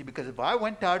consistency, because if I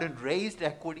went out and raised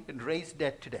equity and raised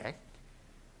debt today,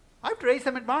 I have to raise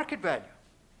them at market value,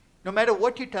 no matter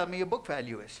what you tell me your book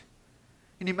value is.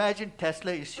 Can you imagine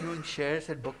Tesla issuing shares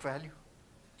at book value?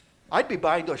 I'd be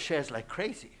buying those shares like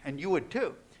crazy, and you would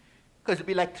too, because it'd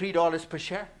be like $3 per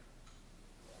share.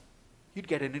 You'd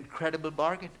get an incredible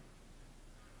bargain.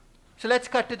 So let's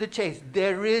cut to the chase.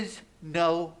 There is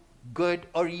no good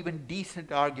or even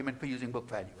decent argument for using book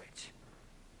value weights.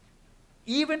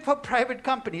 Even for private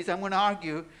companies, I'm going to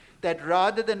argue that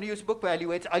rather than use book value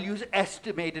weights, I'll use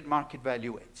estimated market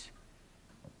value weights.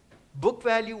 Book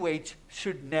value weights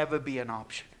should never be an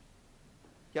option.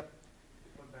 Yep.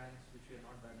 For banks which we are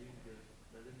not valuing here,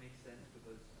 does it make sense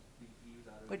because we use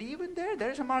ROE? But even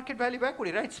there's a market value of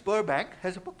equity, right? Spur Bank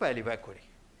has a book value of equity.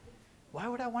 Why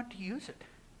would I want to use it?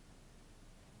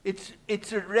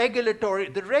 It's a regulatory,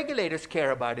 the regulators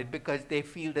care about it because they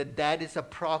feel that that is a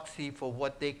proxy for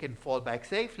what they can fall back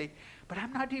safely. But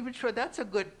I'm not even sure that's a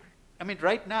good, I mean,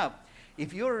 right now,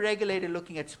 if you're a regulator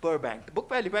looking at Spur Bank, the book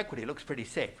value of equity looks pretty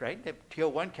safe, right? They have tier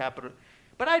 1 capital.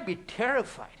 But I'd be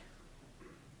terrified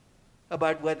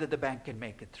about whether the bank can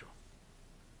make it through.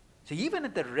 So even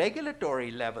at the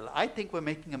regulatory level, I think we're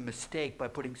making a mistake by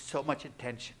putting so much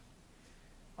attention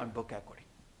on book equity.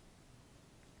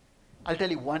 I'll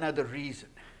tell you one other reason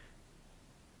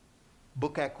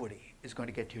book equity is going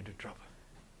to get you into trouble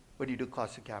when you do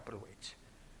cost of capital weights.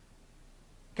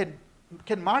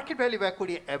 Can market value of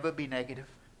equity ever be negative?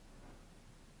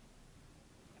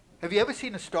 Have you ever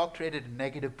seen a stock traded at a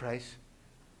negative price?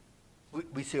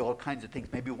 We say all kinds of things.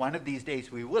 Maybe one of these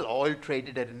days we will all trade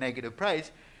it at a negative price.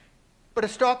 But a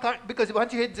stock, because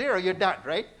once you hit zero, you're done,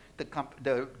 right?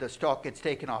 The stock gets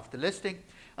taken off the listing.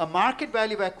 A market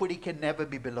value of equity can never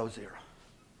be below zero,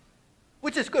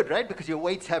 which is good, right? Because your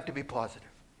weights have to be positive.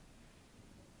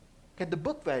 Can the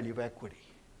book value of equity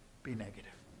be negative?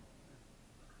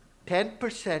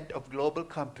 10% of global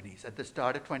companies at the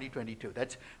start of 2022,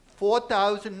 that's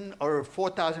 4,000 or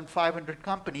 4,500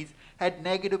 companies, had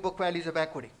negative book values of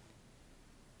equity.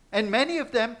 And many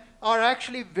of them are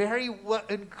actually very well,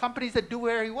 companies that do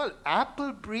very well.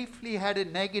 Apple briefly had a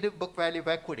negative book value of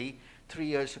equity 3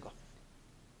 years ago.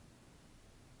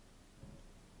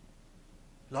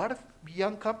 A lot of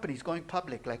young companies going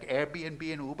public, like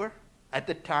Airbnb and Uber, at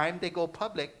the time they go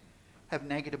public, have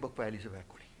negative book values of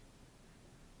equity.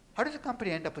 How does a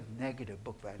company end up with negative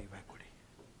book value of equity?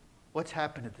 What's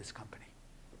happened at this company?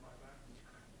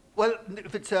 Well,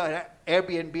 if it's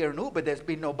Airbnb or an Uber, there's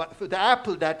been no, for the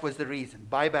Apple, that was the reason.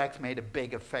 Buybacks made a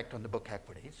big effect on the book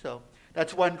equity. So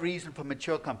that's one reason for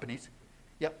mature companies.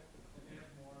 Yep.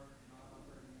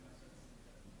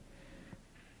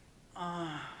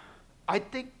 I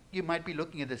think you might be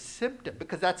looking at a symptom,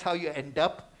 because that's how you end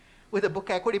up with a book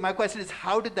equity. My question is,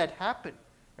 how did that happen,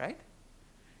 right?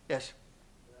 Yes?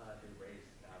 They raised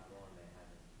capital and they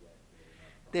haven't yet made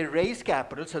enough. They raise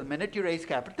capital, so the minute you raise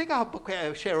capital, think how book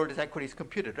shareholders' equity is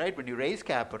computed, right? When you raise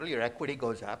capital, your equity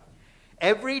goes up.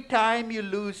 Every time you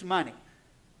lose money,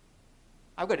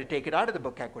 I've got to take it out of the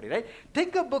book equity, right?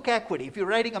 Think of book equity. If you're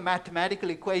writing a mathematical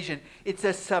equation, it's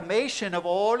a summation of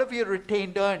all of your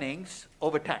retained earnings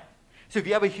over time. So if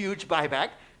you have a huge buyback,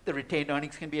 the retained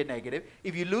earnings can be a negative.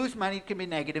 If you lose money, it can be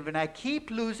negative. And I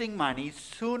keep losing money,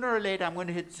 sooner or later I'm going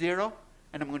to hit zero,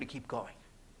 and I'm going to keep going.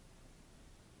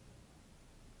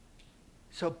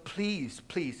 So please,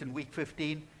 please, in week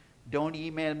 15, don't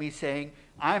email me saying,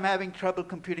 I'm having trouble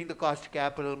computing the cost of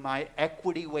capital, my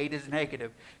equity weight is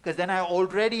negative, because then I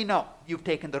already know you've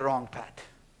taken the wrong path.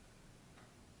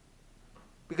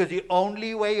 Because the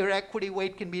only way your equity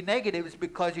weight can be negative is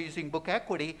because you're using book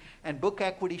equity, and book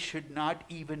equity should not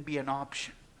even be an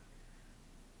option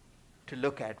to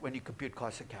look at when you compute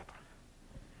cost of capital.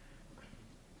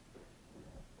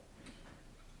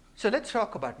 So let's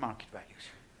talk about market values.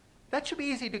 That should be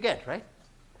easy to get, right?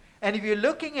 And if you're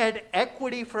looking at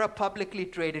equity for a publicly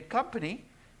traded company,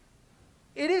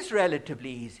 it is relatively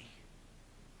easy.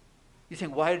 You're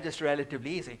saying, why is this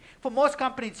relatively easy? For most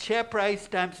companies, share price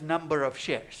times number of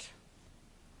shares.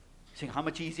 You're saying, how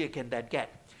much easier can that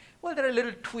get? Well, there are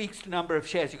little tweaks to number of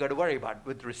shares you got to worry about.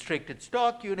 With restricted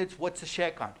stock units, what's the share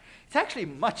count? It's actually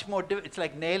much more, it's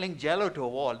like nailing Jello to a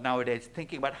wall nowadays,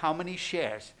 thinking about how many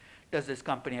shares does this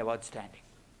company have outstanding.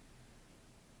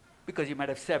 Because you might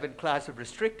have 7 classes of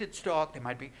restricted stock, there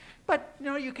might be, but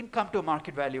you can come to a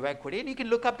market value of equity, and you can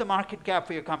look up the market cap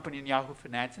for your company in Yahoo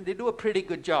Finance, and they do a pretty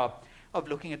good job of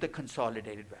looking at the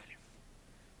consolidated value.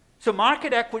 So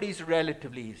market equity is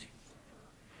relatively easy.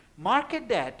 Market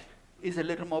debt is a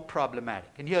little more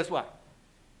problematic, and here's why.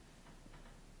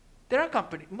 There are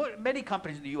many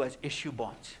companies in the US issue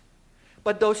bonds,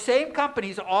 but those same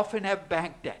companies often have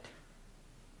bank debt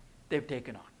they've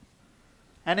taken on.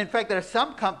 And in fact, there are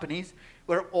some companies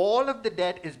where all of the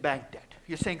debt is bank debt.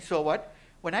 You're saying, so what?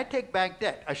 When I take bank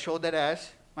debt, I show that as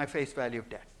my face value of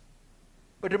debt.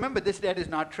 But remember, this debt is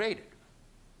not traded.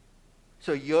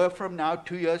 So a year from now,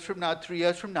 2 years from now, 3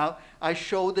 years from now, I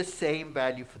show the same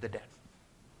value for the debt.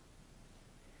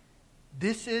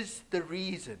 This is the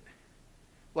reason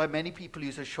why many people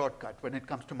use a shortcut when it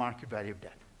comes to market value of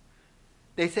debt.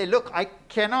 They say, look, I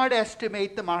cannot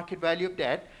estimate the market value of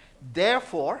debt,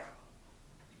 therefore,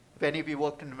 if any of you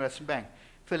worked in an investment bank,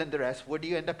 fill in the rest. What do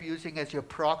you end up using as your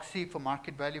proxy for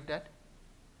market value of debt?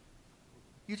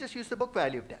 You just use the book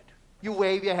value of debt. You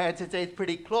wave your hands and say it's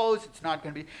pretty close, it's not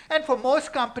going to be. And for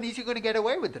most companies, you're going to get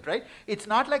away with it, right? It's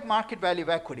not like market value of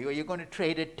equity where you're going to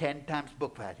trade it 10 times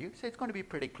book value. So it's going to be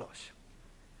pretty close.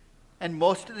 And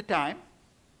most of the time,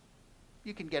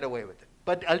 you can get away with it.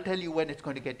 But I'll tell you when it's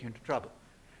going to get you into trouble.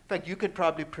 In fact, you could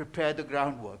probably prepare the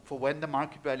groundwork for when the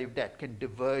market value of debt can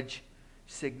diverge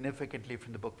significantly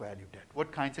from the book value of debt.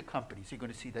 What kinds of companies are you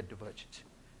going to see that divergence?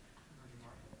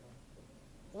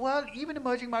 Well, even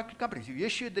emerging market companies. You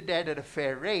issued the debt at a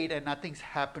fair rate and nothing's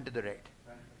happened to the rate.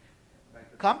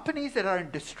 Companies that are in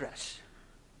distress.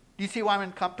 Do you see why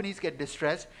when companies get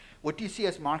distressed, what you see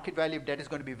as market value of debt is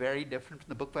going to be very different from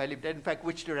the book value of debt? In fact,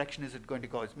 which direction is it going to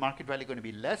go? Is market value going to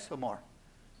be less or more?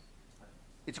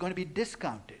 It's going to be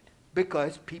discounted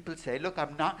because people say, look,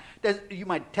 you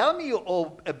might tell me you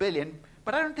owe $1 billion,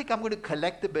 but I don't think I'm going to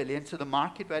collect the $1 billion, so the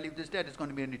market value of this debt is going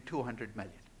to be only $200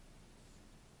 million.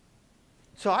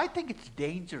 So I think it's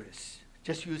dangerous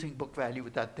just using book value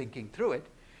without thinking through it.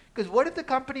 Because what if the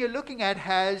company you're looking at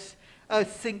has a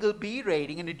single B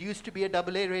rating and it used to be a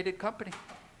AA rated company?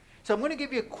 So I'm going to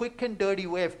give you a quick and dirty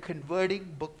way of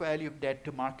converting book value of debt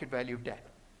to market value of debt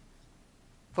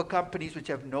for companies which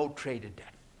have no traded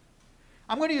debt.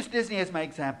 I'm going to use Disney as my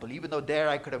example. Even though there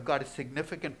I could have got a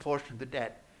significant portion of the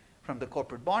debt from the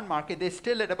corporate bond market, they're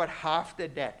still at about half their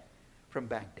debt from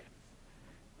bank debt.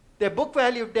 Their book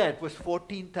value of debt was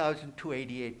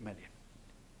 $14,288 million.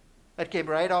 That came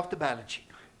right off the balance sheet.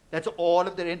 That's all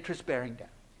of their interest-bearing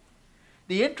debt.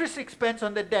 The interest expense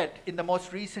on the debt in the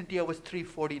most recent year was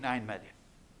 $349 million.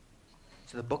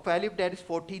 So the book value of debt is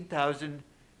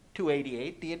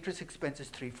 $14,288. The interest expense is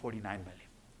 $349 million.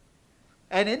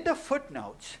 And in the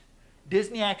footnotes,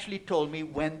 Disney actually told me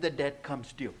when the debt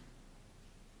comes due.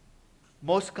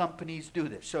 Most companies do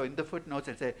this. So in the footnotes,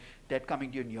 it says debt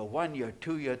coming due in year 1, year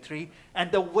 2, year 3.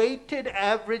 And the weighted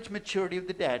average maturity of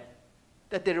the debt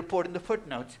that they report in the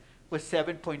footnotes was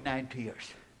 7.92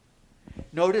 years.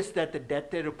 Notice that the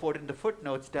debt they report in the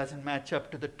footnotes doesn't match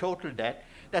up to the total debt.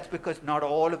 That's because not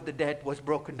all of the debt was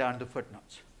broken down in the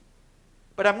footnotes.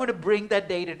 But I'm going to bring that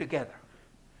data together.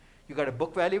 You got a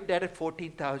book value of debt at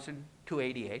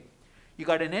 $14,288. You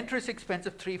got an interest expense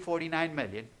of $349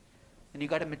 million. And you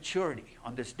got a maturity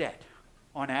on this debt,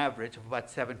 on average, of about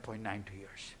 7.92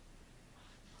 years.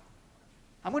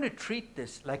 I'm going to treat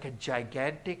this like a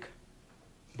gigantic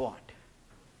bond.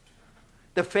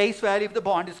 The face value of the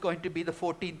bond is going to be the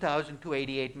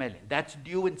 $14,288 million. That's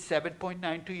due in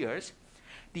 7.92 years.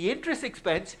 The interest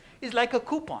expense is like a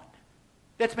coupon.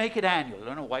 Let's make it annual. I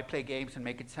don't know why play games and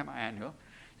make it semi-annual.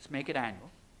 Let's make it annual.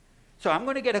 So I'm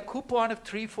going to get a coupon of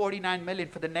 $349 million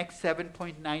for the next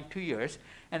 7.92 years.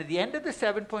 And at the end of the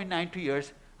 7.92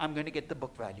 years, I'm going to get the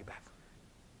book value back.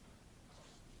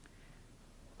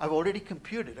 I've already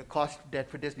computed a cost of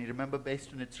debt for Disney. Remember,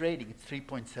 based on its rating, it's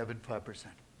 3.75%.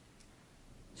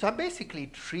 So I'm basically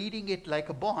treating it like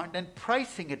a bond and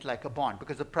pricing it like a bond,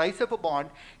 because the price of a bond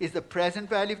is the present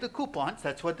value of the coupons.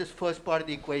 That's what this first part of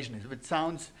the equation is. If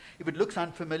it looks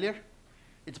unfamiliar,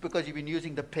 it's because you've been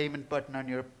using the payment button on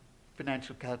your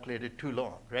financial calculator too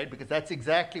long, right? Because that's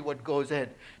exactly what goes in.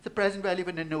 It's the present value of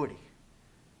an annuity.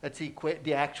 That's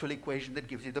the actual equation that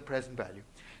gives you the present value.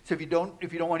 So if you don't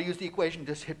want to use the equation,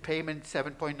 just hit payment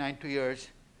 7.92 years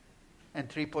and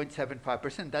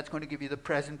 3.75%. That's going to give you the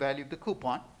present value of the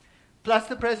coupon, plus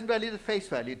the present value of the face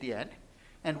value at the end.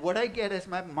 And what I get as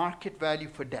my market value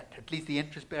for debt, at least the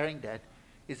interest-bearing debt,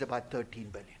 is about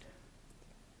 $13 billion.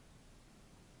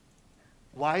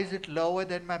 Why is it lower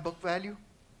than my book value?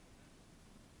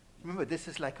 Remember, this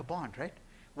is like a bond, right?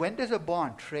 When does a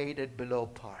bond trade at below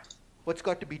par? What's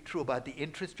got to be true about the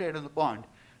interest rate on the bond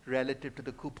relative to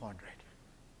the coupon rate?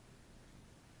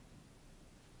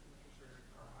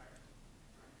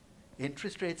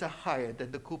 Interest rates are higher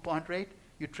than the coupon rate,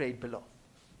 you trade below.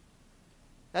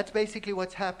 That's basically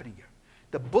what's happening here.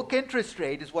 The book interest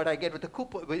rate is what I get with the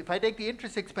coupon. If I take the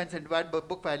interest expense and divide by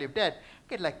book value of debt, I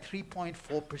get like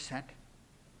 3.4%.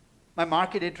 My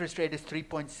market interest rate is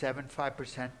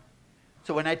 3.75%.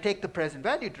 So when I take the present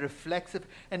value, it reflects it.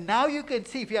 And now you can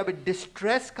see if you have a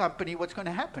distressed company, what's going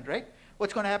to happen, right?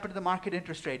 What's going to happen to the market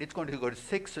interest rate? It's going to go to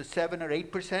 6 or 7 or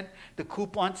 8%. The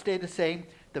coupons stay the same.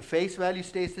 The face value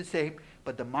stays the same.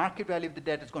 But the market value of the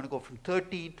debt is going to go from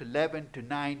 13 to 11 to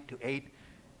 9 to 8.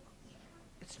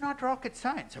 It's not rocket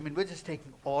science. I mean, we're just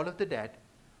taking all of the debt.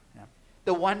 Yeah.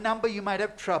 The one number you might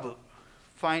have trouble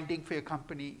finding for your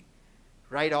company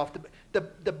right off the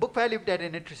book value of debt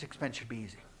and interest expense should be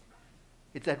easy.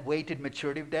 It's that weighted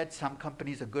maturity of debt. Some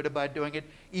companies are good about doing it.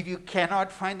 If you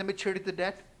cannot find the maturity of the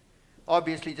debt,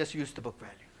 obviously just use the book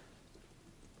value.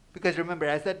 Because remember,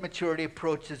 as that maturity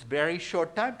approaches very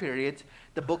short time periods,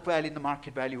 the book value and the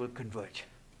market value will converge.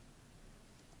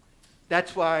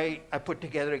 That's why I put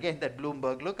together, again, that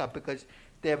Bloomberg lookup, because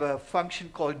they have a function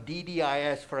called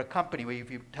DDIS for a company, where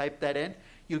if you type that in,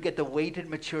 you'll get the weighted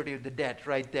maturity of the debt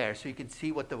right there. So you can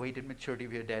see what the weighted maturity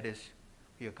of your debt is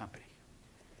for your company.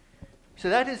 So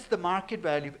that is the market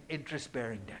value of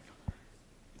interest-bearing debt.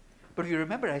 But if you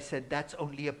remember, I said that's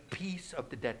only a piece of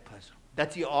the debt puzzle.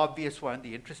 That's the obvious one,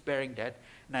 the interest-bearing debt,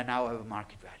 and I now have a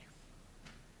market value.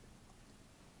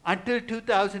 Until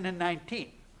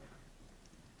 2019,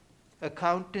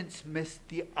 accountants missed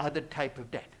the other type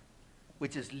of debt,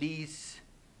 which is lease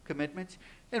commitments.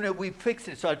 We fixed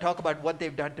it, so I'll talk about what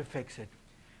they've done to fix it.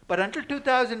 But until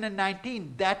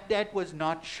 2019, that debt was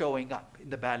not showing up in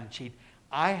the balance sheet.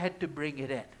 I had to bring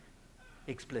it in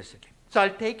explicitly. So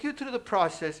I'll take you through the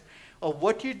process of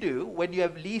what you do when you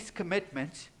have lease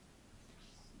commitments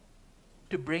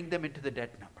to bring them into the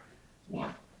debt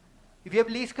number. If you have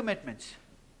lease commitments,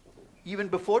 even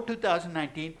before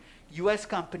 2019, US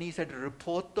companies had to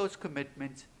report those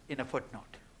commitments in a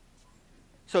footnote.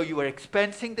 So you were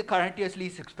expensing the current year's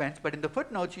lease expense, but in the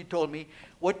footnotes you told me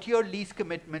what your lease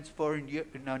commitments for in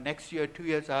next year, 2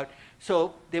 years out.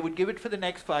 So they would give it for the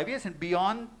next 5 years, and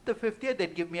beyond the 5th year,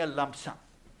 they'd give me a lump sum.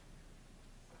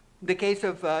 In the case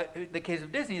of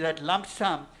Disney, that lump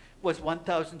sum was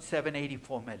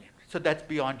 $1,784 million. So that's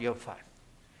beyond year 5.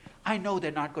 I know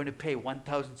they're not going to pay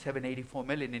 $1,784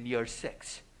 million in year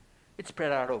 6. It's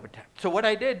spread out over time. So what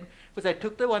I did was I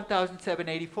took the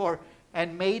 $1,784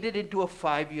 and made it into a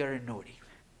 5-year annuity.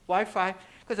 Why 5?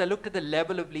 Because I looked at the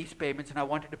level of lease payments and I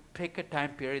wanted to pick a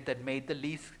time period that made the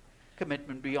lease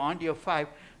commitment beyond year 5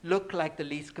 look like the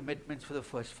lease commitments for the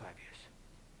first 5 years.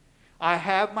 I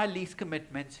have my lease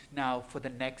commitments now for the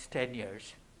next 10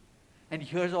 years. And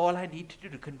here's all I need to do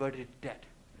to convert it to debt.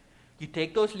 You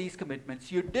take those lease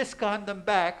commitments, you discount them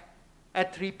back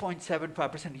at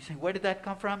 3.75%. You're saying, where did that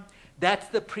come from? That's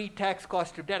the pre-tax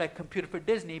cost of debt I computed for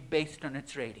Disney based on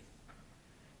its rating.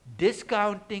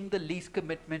 Discounting the lease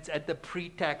commitments at the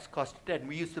pre-tax cost of debt. And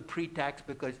we use the pre-tax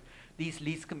because these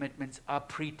lease commitments are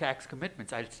pre-tax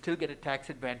commitments. I'll still get a tax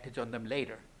advantage on them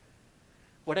later.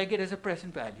 What I get as a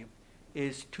present value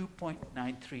is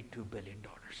 $2.932 billion.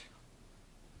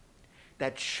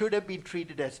 That should have been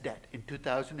treated as debt in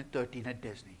 2013 at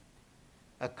Disney.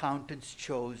 Accountants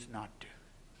chose not to.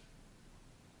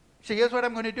 So here's what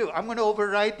I'm going to do. I'm going to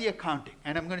override the accounting.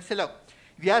 And I'm going to say, look,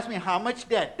 if you ask me how much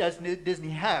debt does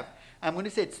Disney have, I'm going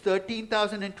to say it's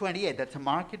 $13,028. That's a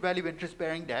market value of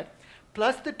interest-bearing debt,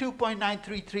 plus the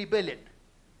 $2.933 billion,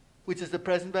 which is the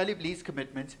present value of lease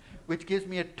commitments, which gives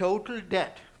me a total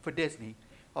debt for Disney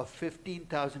of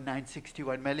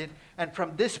 $15,961 million. And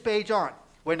from this page on,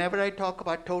 whenever I talk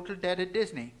about total debt at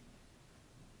Disney,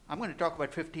 I'm going to talk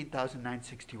about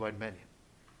 $15,961 million.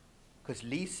 Because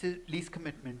lease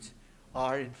commitments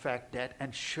are in fact debt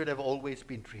and should have always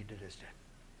been treated as debt.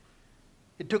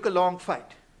 It took a long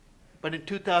fight. But in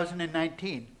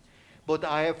 2019, both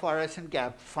IFRS and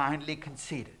GAAP finally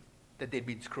conceded that they'd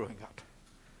been screwing up.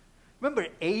 Remember,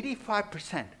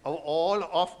 85% of all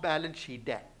off-balance sheet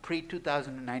debt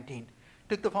pre-2019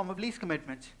 took the form of lease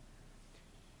commitments.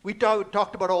 We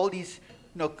talked about all these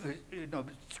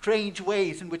strange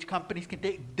ways in which companies can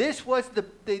take. This was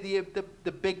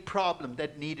the big problem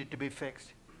that needed to be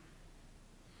fixed.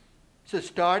 So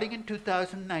starting in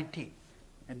 2019,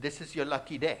 and this is your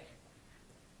lucky day,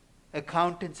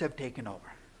 accountants have taken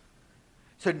over.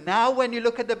 So now when you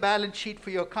look at the balance sheet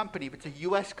for your company, if it's a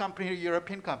US company or a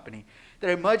European company, there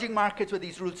are emerging markets where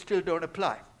these rules still don't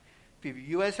apply. If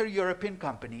you have a US or European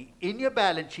company, in your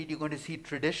balance sheet, you're going to see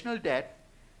traditional debt.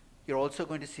 You're also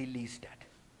going to see lease debt.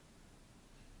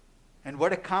 And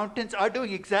what accountants are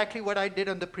doing exactly what I did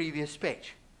on the previous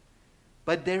page.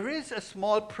 But there is a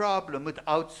small problem with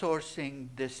outsourcing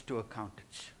this to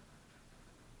accountants,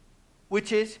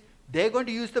 which is they're going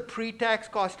to use the pre-tax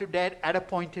cost of debt at a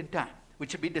point in time,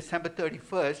 which would be December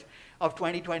 31st of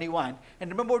 2021.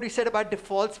 And remember what we said about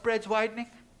default spreads widening?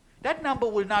 That number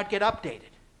will not get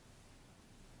updated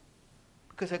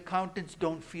because accountants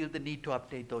don't feel the need to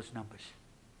update those numbers.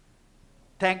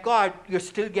 Thank God you're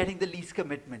still getting the lease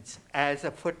commitments as a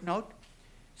footnote.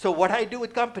 So what I do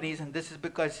with companies, and this is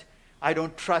because I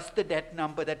don't trust the debt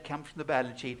number that comes from the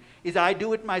balance sheet, is I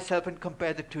do it myself and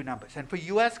compare the two numbers. And for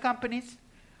US companies,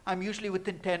 I'm usually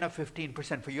within 10 or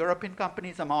 15%. For European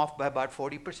companies, I'm off by about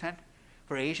 40%.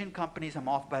 For Asian companies, I'm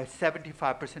off by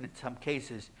 75% in some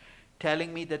cases,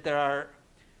 telling me that there are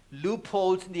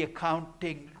loopholes in the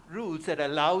accounting rules that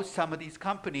allow some of these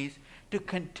companies to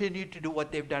continue to do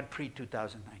what they've done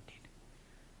pre-2019.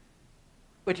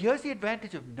 But here's the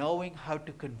advantage of knowing how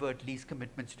to convert lease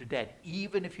commitments to debt,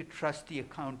 even if you trust the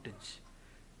accountants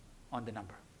on the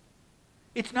number.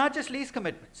 It's not just lease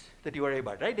commitments that you worry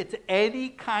about, right? It's any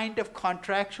kind of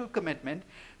contractual commitment.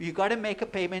 You've got to make a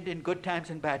payment in good times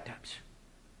and bad times.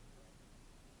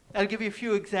 I'll give you a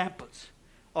few examples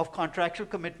of contractual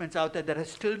commitments out there that are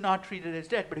still not treated as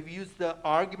debt, but if you use the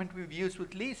argument we've used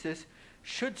with leases,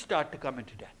 should start to come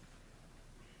into debt.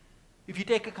 If you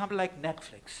take a company like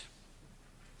Netflix,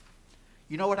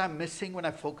 you know what I'm missing when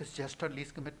I focus just on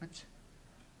lease commitments?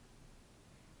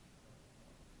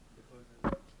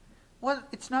 Well,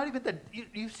 it's not even that.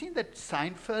 You've seen that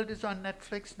Seinfeld is on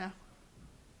Netflix now?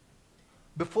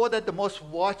 Before that, the most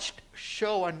watched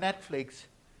show on Netflix,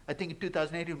 I think in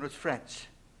 2018, was Friends.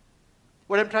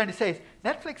 What I'm trying to say is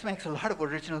Netflix makes a lot of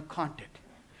original content.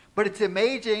 But it's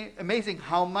amazing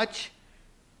how much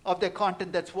of their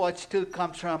content that's watched still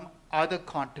comes from other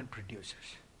content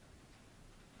producers.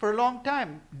 For a long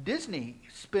time, Disney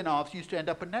spin-offs used to end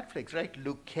up on Netflix, right?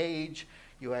 Luke Cage,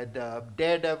 you had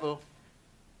Daredevil.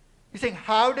 You're saying,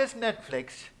 how does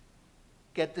Netflix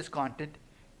get this content?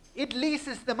 It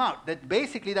leases them out.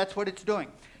 Basically, that's what it's doing.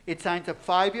 It signs a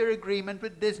 5-year agreement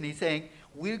with Disney saying,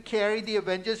 we'll carry the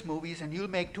Avengers movies and you'll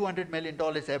make $200 million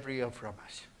every year from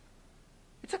us.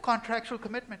 It's a contractual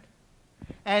commitment.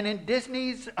 And in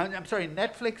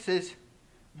Netflix's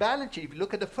balance sheet, if you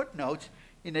look at the footnotes,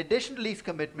 in addition to lease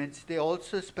commitments, they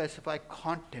also specify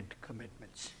content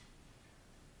commitments.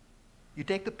 You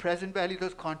take the present value of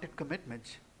those content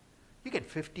commitments, you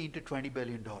get $15 to $20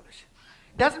 billion.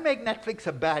 Doesn't make Netflix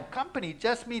a bad company, it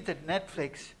just means that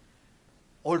Netflix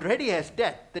already has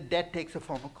debt. The debt takes the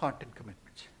form of content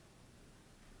commitments.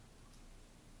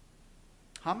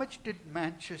 How much did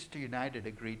Manchester United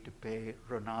agree to pay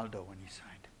Ronaldo when he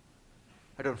signed?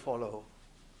 I don't follow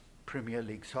Premier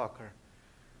League soccer.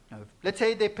 Now, let's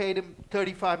say they paid him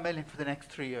 $35 million for the next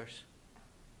 3 years.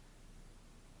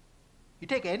 You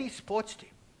take any sports team.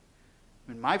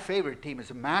 I mean, my favorite team is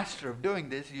a master of doing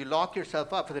this. You lock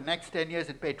yourself up for the next 10 years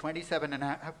and pay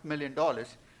 $27.5 million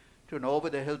to an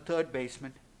over-the-hill third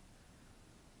baseman.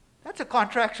 That's a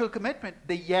contractual commitment.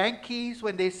 The Yankees,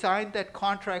 when they signed that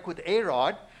contract with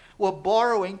A-Rod, were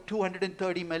borrowing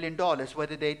 $230 million,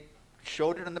 whether they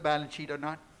showed it on the balance sheet or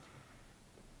not.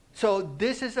 So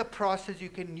this is a process you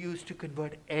can use to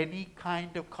convert any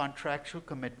kind of contractual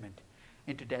commitment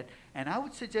into debt. And I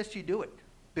would suggest you do it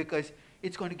because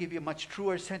it's going to give you a much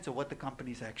truer sense of what the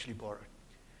company's actually borrowed.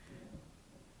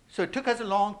 So it took us a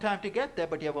long time to get there,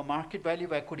 but you have a market value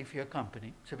of equity for your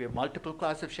company. So if you have multiple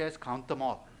classes of shares, count them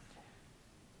all.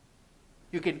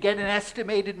 You can get an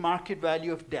estimated market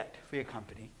value of debt for your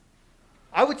company.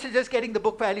 I would suggest getting the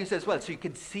book values as well so you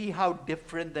can see how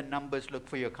different the numbers look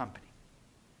for your company.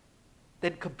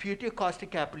 Then compute your cost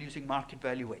of capital using market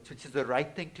value weights, which is the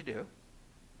right thing to do.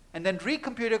 And then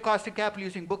recompute your cost of capital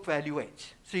using book value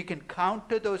weights. So you can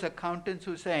counter those accountants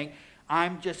who are saying,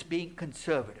 I'm just being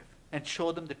conservative, and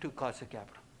show them the two costs of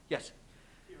capital. Yes?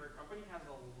 If our company has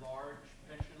a large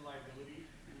pension liability,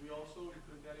 do we also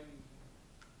include that in?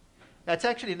 That's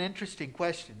actually an interesting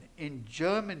question. In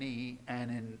Germany and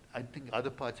in, I think, other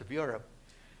parts of Europe,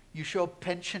 you show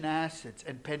pension assets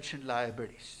and pension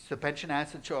liabilities. So pension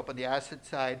assets show up on the asset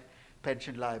side,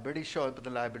 pension liabilities show up on the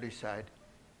liability side.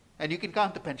 And you can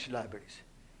count the pension liabilities.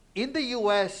 In the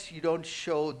US, you don't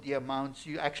show the amounts,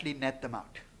 you actually net them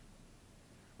out.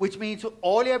 Which means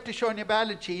all you have to show on your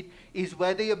balance sheet is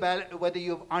whether you've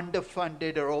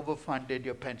underfunded or overfunded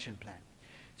your pension plan.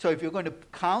 So if you're going to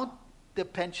count the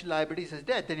pension liabilities as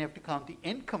debt, then you have to count the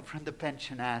income from the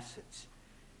pension assets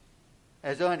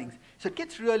as earnings. So it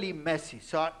gets really messy.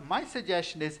 So my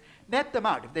suggestion is net them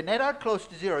out. If they net out close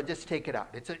to zero, just take it out.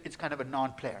 It's kind of a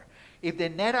non-player. If they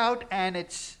net out and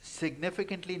it's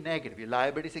significantly negative, your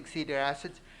liabilities exceed your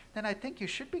assets, then I think you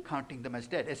should be counting them as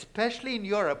debt, especially in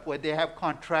Europe where they have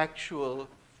contractual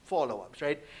follow-ups,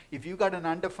 right? If you got an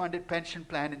underfunded pension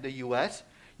plan in the US,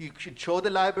 you should show the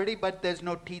liability, but there's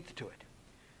no teeth to it.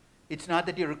 It's not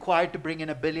that you're required to bring in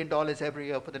 $1 billion every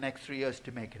year for the next 3 years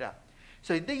to make it up.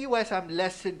 So in the US, I'm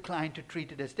less inclined to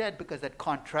treat it as debt because that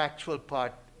contractual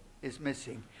part is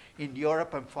missing. In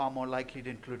Europe, I'm far more likely to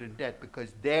include in debt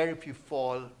because there, if you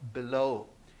fall below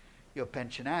your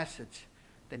pension assets,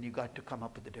 then you got to come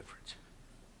up with the difference.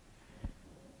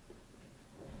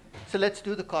 So let's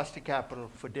do the cost of capital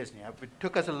for Disney. It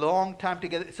took us a long time to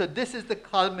get it. So this is the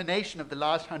culmination of the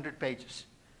last 100 pages,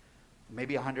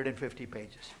 maybe 150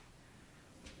 pages.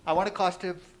 I want a cost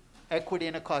of equity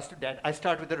and a cost of debt. I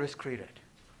start with the risk-free rate.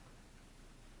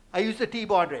 I use the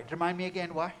T-bond rate. Remind me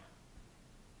again why?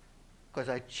 Because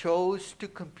I chose to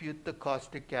compute the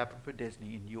cost of capital for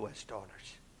Disney in US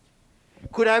dollars.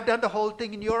 Could I have done the whole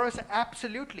thing in euros?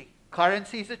 Absolutely.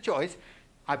 Currency is a choice.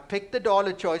 I picked the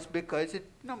dollar choice because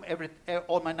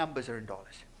all my numbers are in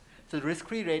dollars. So the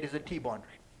risk-free rate is a T-bond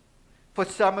rate. For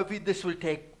some of you, this will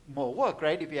take more work,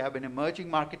 right? If you have an emerging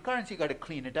market currency, you've got to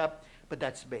clean it up, but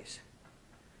that's the base.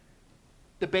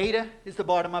 The beta is the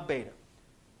bottom-up beta.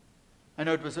 I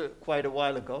know it was quite a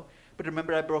while ago, but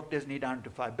remember I broke Disney down into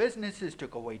 5 businesses,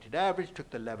 took a weighted average, took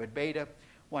the levered beta,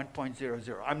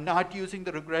 1.00. I'm not using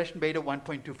the regression beta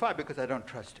 1.25 because I don't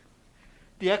trust it.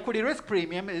 The equity risk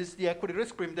premium is the equity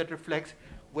risk premium that reflects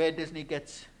where Disney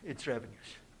gets its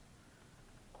revenues.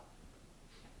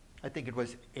 I think it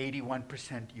was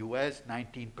 81% US,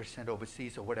 19%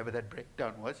 overseas, or whatever that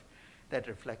breakdown was. That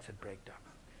reflects that breakdown.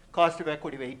 Cost of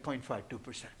equity of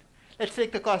 8.52%. Let's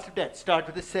take the cost of debt. Start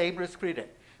with the same risk-free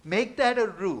rate. Make that a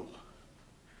rule.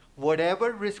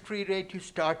 Whatever risk-free rate you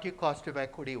start your cost of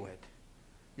equity with,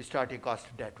 you start your cost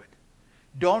of debt with.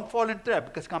 Don't fall into that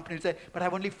because companies say, but I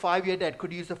have only 5-year debt.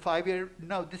 Could you use a 5-year?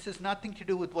 No, this has nothing to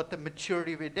do with what the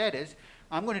maturity of your debt is.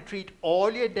 I'm going to treat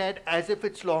all your debt as if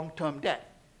it's long-term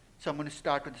debt. So I'm going to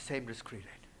start with the same risk-free rate.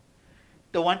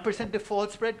 The 1%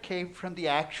 default spread came from the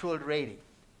actual rating.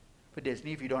 For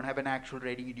Disney, if you don't have an actual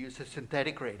rating, you'd use a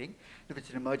synthetic rating. If it's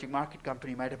an emerging market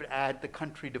company, you might have to add the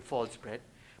country default spread.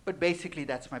 But basically,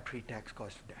 that's my pre-tax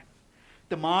cost of debt.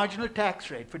 The marginal tax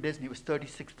rate for Disney was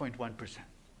 36.1%.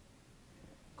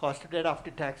 Cost of debt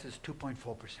after tax is 2.4%.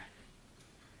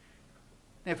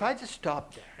 Now, if I just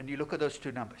stop there and you look at those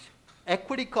two numbers,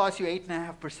 equity costs you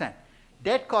 8.5%.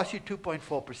 Debt costs you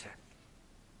 2.4%.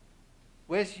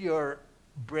 Where's your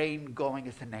brain going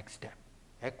as the next step?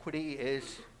 Equity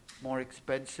is more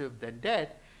expensive than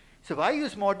debt. So if I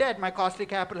use more debt, my cost of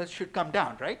capital should come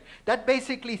down, right? That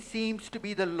basically seems to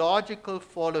be the logical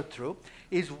follow-through,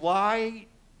 is why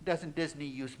doesn't Disney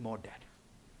use more debt?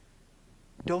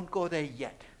 Don't go there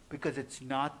yet, because it's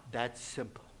not that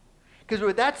simple. Because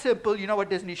with that simple, you know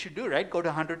what Disney should do, right? Go to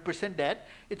 100% debt,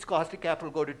 its cost of capital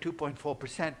go to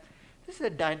 2.4%. This is a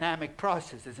dynamic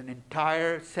process. There's an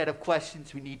entire set of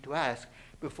questions we need to ask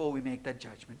before we make that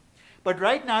judgment. But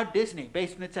right now, Disney,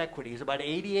 based on its equity, is about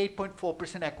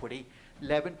 88.4% equity,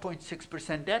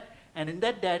 11.6% debt, and in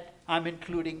that debt, I'm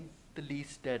including the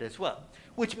lease debt as well,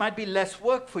 which might be less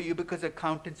work for you because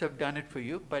accountants have done it for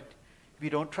you, but if you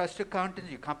don't trust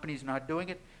accountants, your company's not doing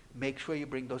it, make sure you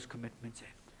bring those commitments in.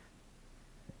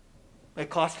 My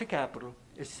cost of capital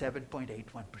is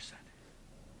 7.81%.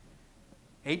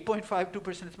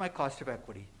 8.52% is my cost of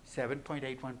equity.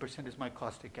 7.81% is my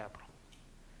cost of capital.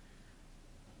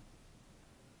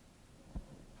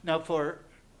 Now for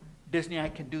Disney, I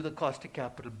can do the cost of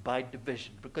capital by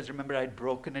division because remember I'd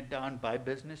broken it down by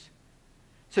business.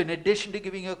 So in addition to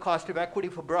giving you a cost of equity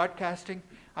for broadcasting,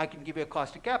 I can give you a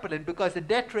cost of capital. And because the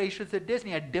debt ratios at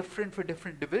Disney are different for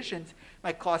different divisions,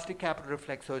 my cost of capital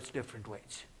reflects those different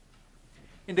weights.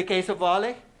 In the case of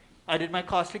Vale, I did my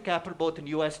cost of capital both in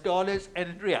US dollars and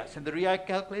in reals. And the real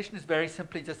calculation is very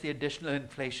simply just the additional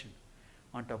inflation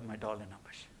on top of my dollar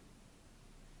numbers.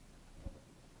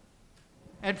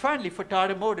 And finally, for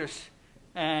Tata Motors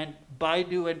and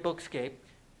Baidu and Bookscape,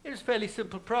 it was a fairly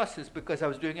simple process because I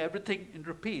was doing everything in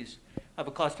rupees. I have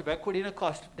a cost of equity and a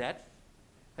cost of debt.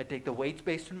 I take the weights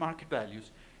based on market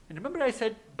values. And remember I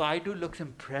said Baidu looks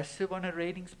impressive on a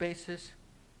ratings basis?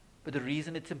 But the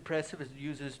reason it's impressive is it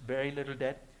uses very little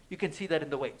debt. You can see that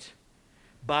in the weights.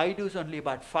 Baidu is only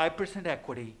about 5%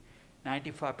 equity,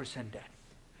 95% debt.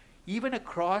 Even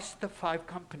across the 5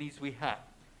 companies we have,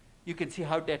 You can see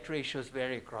how debt ratios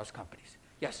vary across companies.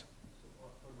 Yes? So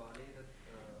for Vale,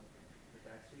 the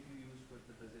tax rate you used was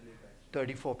the Brazilian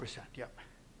tax rate. 34%, yeah.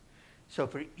 So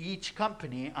for each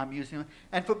company, I'm using,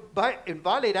 and in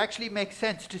Vale, it actually makes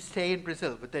sense to stay in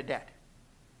Brazil with their debt.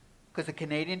 Because the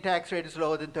Canadian tax rate is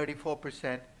lower than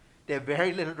 34%. They have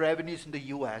very little revenues in the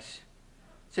US.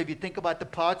 So if you think about the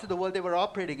parts of the world they were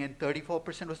operating in,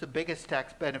 34% was the biggest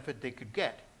tax benefit they could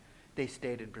get. They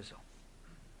stayed in Brazil.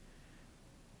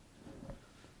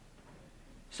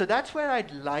 So that's where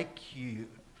I'd like you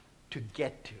to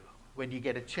get to when you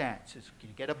get a chance. Is you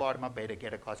get a bottom-up beta,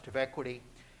 get a cost of equity,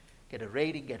 get a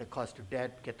rating, get a cost of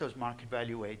debt, get those market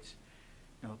value weights.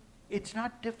 You know, it's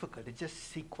not difficult. It's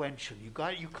just sequential. You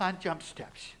can't jump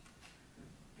steps.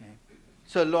 Okay?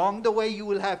 So along the way, you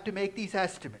will have to make these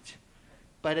estimates.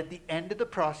 But at the end of the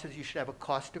process, you should have a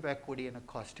cost of equity and a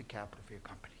cost of capital for your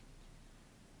company.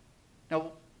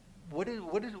 Now,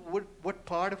 what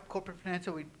part of corporate finance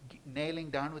are we nailing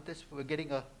down with this? We're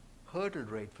getting a hurdle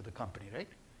rate for the company, right?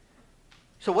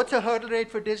 So what's a hurdle rate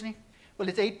for Disney? Well,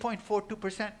 it's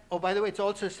 8.42%. Oh, by the way, it's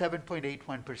also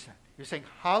 7.81%. You're saying,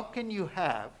 how can you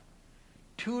have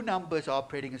two numbers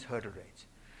operating as hurdle rates?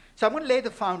 So I'm going to lay the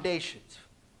foundations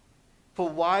for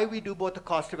why we do both a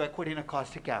cost of equity and a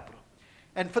cost of capital.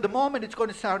 And for the moment, it's going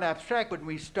to sound abstract, but when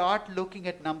we start looking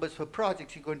at numbers for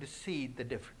projects, you're going to see the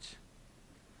difference.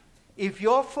 If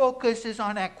your focus is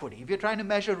on equity, if you're trying to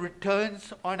measure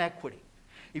returns on equity,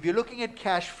 if you're looking at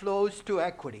cash flows to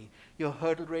equity, your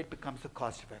hurdle rate becomes the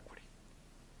cost of equity.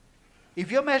 If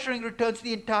you're measuring returns to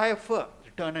the entire firm,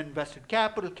 return on invested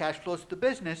capital, cash flows to the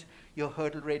business, your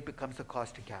hurdle rate becomes the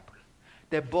cost of capital.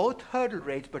 They're both hurdle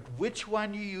rates, but which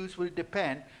one you use will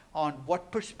depend on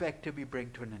what perspective you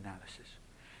bring to an analysis.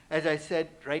 As I said,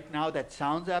 right now that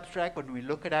sounds abstract, but when we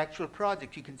look at actual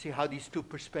projects, you can see how these two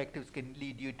perspectives can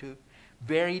lead you to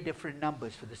very different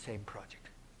numbers for the same project.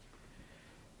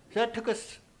 So that took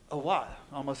us a while,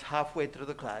 almost halfway through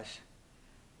the class.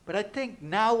 But I think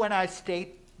now when I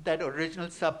state that original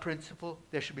sub-principle,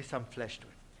 there should be some flesh to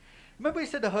it. Remember we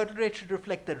said the hurdle rate should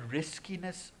reflect the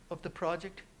riskiness of the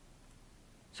project?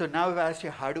 So now I've asked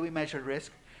you, how do we measure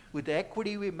risk? With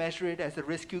equity, we measure it as a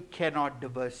risk you cannot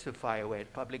diversify away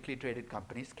at publicly traded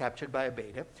companies, captured by a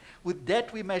beta. With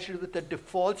debt, we measure it with the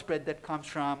default spread that comes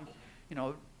from,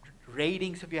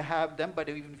 ratings if you have them, but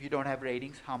even if you don't have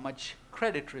ratings, how much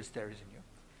credit risk there is in you.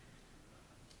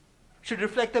 Should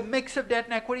reflect the mix of debt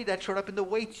and equity that showed up in the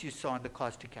weights you saw in the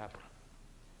cost of capital.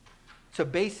 So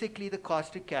basically, the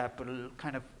cost of capital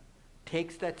kind of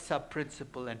takes that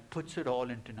sub-principle and puts it all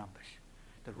into numbers.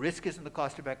 The risk is in the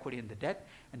cost of equity and the debt,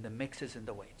 and the mix is in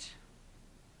the weights.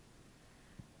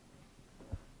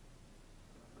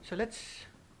 So let's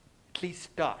at least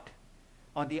start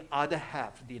on the other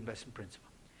half of the investment principle.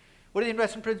 What do the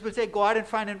investment principles say? Go out and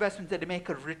find investments that make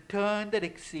a return that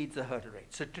exceeds the hurdle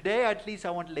rate. So today, at least,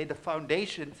 I want to lay the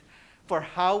foundations for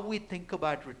how we think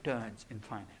about returns in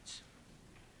finance.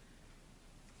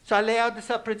 So I'll lay out the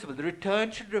sub-principle. The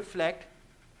return should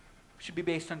be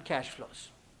based on cash flows.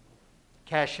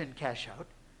 Cash in, cash out.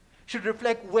 Should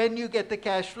reflect when you get the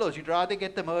cash flows. You'd rather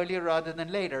get them earlier rather than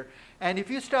later. And if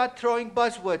you start throwing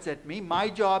buzzwords at me, my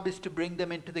job is to bring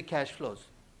them into the cash flows.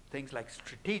 Things like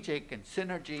strategic and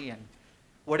synergy and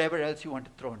whatever else you want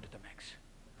to throw into the mix.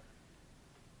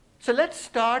 So let's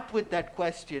start with that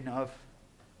question of,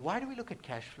 why do we look at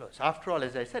cash flows? After all,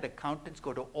 as I said, accountants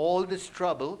go to all this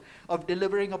trouble of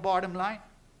delivering a bottom line,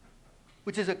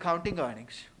 which is accounting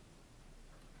earnings.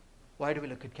 Why do we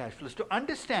look at cash flows? To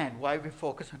understand why we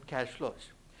focus on cash flows.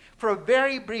 For a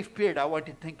very brief period, I want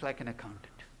you to think like an accountant.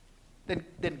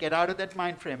 Then get out of that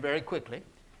mind frame very quickly.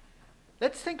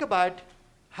 Let's think about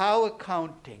how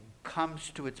accounting comes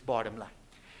to its bottom line.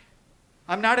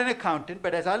 I'm not an accountant,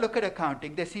 but as I look at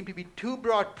accounting, there seem to be two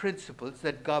broad principles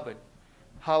that govern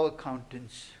how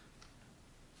accountants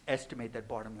estimate that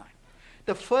bottom line.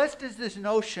 The first is this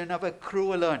notion of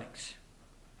accrual earnings.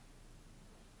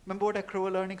 Remember what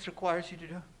accrual earnings requires you to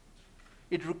do?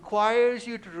 It requires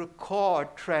you to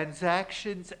record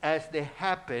transactions as they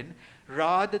happen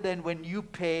rather than when you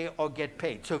pay or get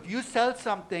paid. So if you sell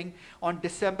something on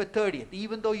December 30th,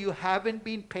 even though you haven't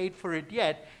been paid for it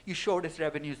yet, you showed as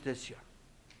revenues this year.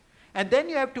 And then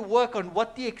you have to work on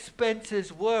what the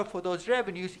expenses were for those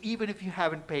revenues, even if you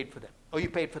haven't paid for them, or you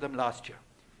paid for them last year.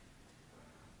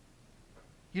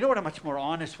 You know what a much more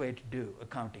honest way to do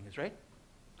accounting is, right?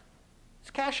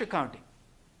 It's cash accounting.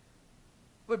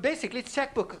 But basically, it's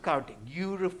checkbook accounting.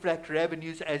 You reflect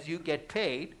revenues as you get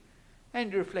paid,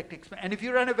 and you reflect expense. And if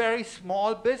you run a very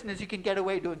small business, you can get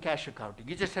away doing cash accounting.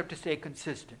 You just have to stay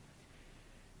consistent.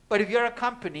 But if you're a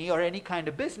company or any kind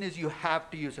of business, you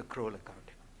have to use accrual accounting.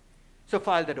 So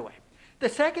file that away. The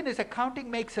second is accounting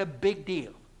makes a big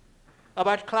deal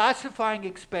about classifying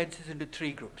expenses into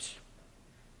three groups.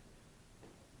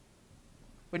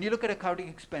 When you look at accounting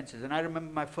expenses, and I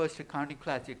remember my first accounting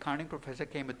class, the accounting professor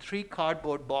came with 3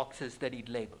 cardboard boxes that he'd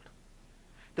labeled.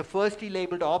 The first he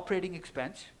labeled operating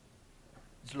expense,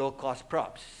 it's low cost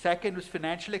props. Second was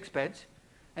financial expense,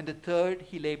 and the third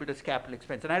he labeled as capital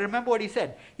expense. And I remember what he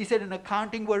said. He said in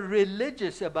accounting we're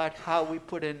religious about how we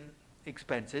put in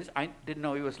expenses. I didn't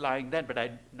know he was lying then, but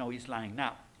I know he's lying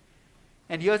now.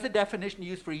 And here's the definition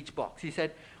used for each box. He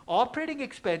said, operating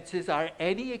expenses are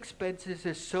any expenses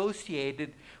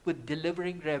associated with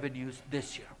delivering revenues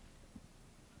this year.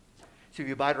 So if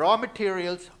you buy raw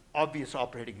materials, obvious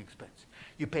operating expense.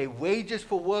 You pay wages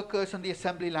for workers on the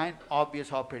assembly line,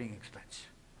 obvious operating expense.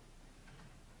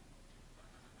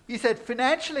 He said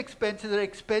financial expenses are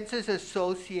expenses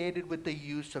associated with the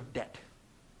use of debt.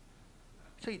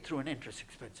 So he threw an interest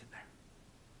expense in there.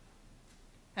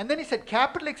 And then he said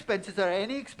capital expenses are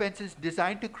any expenses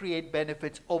designed to create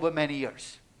benefits over many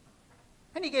years.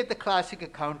 And he gave the classic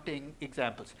accounting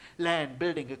examples: land,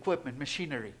 building, equipment,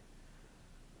 machinery.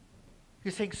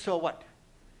 You're saying, so what?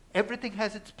 Everything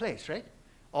has its place, right?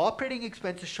 Operating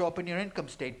expenses show up in your income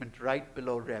statement right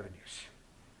below revenues.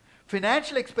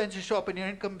 Financial expenses show up in your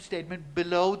income statement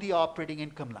below the operating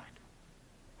income line.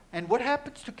 And what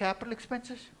happens to capital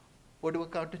expenses? What do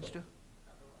accountants do?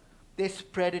 They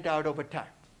spread it out over time.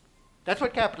 That's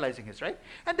what capitalizing is, right?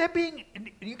 And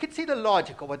you can see the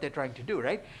logic of what they're trying to do,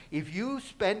 right? If you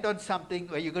spend on something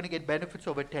where you're going to get benefits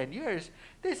over 10 years,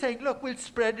 they're saying, look, we'll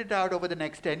spread it out over the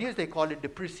next 10 years. They call it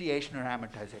depreciation or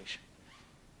amortization.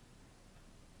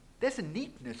 There's a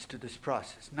neatness to this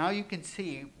process. Now you can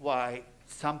see why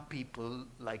some people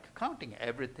like accounting.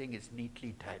 Everything is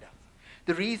neatly tied up.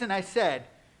 The reason I said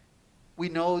we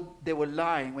know they were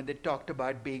lying when they talked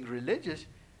about being religious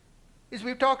is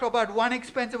we've talked about one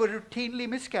expense that we're routinely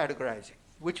miscategorizing,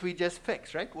 which we just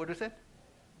fixed, right? What was it?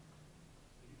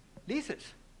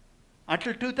 Leases.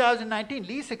 Until 2019,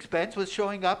 lease expense was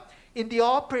showing up in the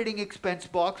operating expense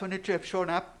box when it should have shown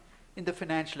up in the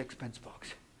financial expense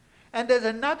box. And there's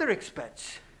another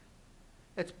expense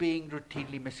that's being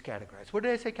routinely miscategorized. What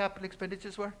did I say capital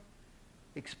expenditures were?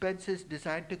 Expenses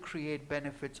designed to create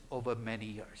benefits over many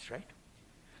years, right?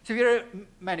 So if you're a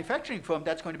manufacturing firm,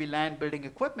 that's going to be land, building,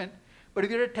 equipment. But if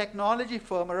you're a technology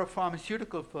firm or a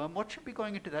pharmaceutical firm, what should be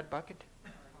going into that bucket?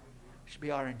 It should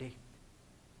be R&D.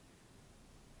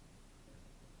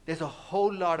 There's a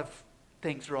whole lot of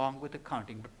things wrong with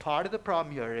accounting, but part of the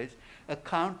problem here is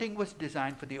accounting was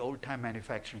designed for the old-time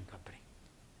manufacturing company.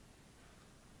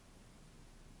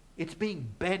 It's being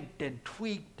bent and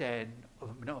tweaked and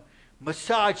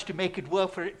massaged to make it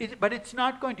work for it, but it's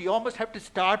not going to. You almost have to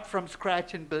start from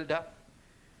scratch and build up.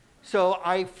 So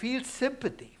I feel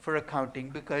sympathy for accounting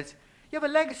because you have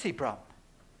a legacy problem,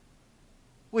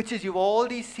 which is you have all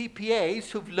these CPAs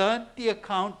who've learned the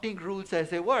accounting rules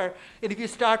as they were, and if you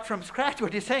start from scratch,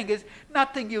 what you're saying is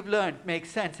nothing you've learned makes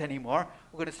sense anymore.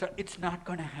 We're going to start. It's not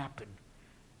going to happen.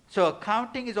 So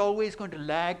accounting is always going to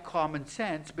lag common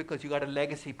sense because you got a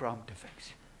legacy problem to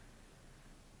fix.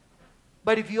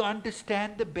 But if you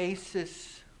understand the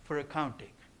basis for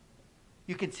accounting,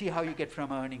 you can see how you get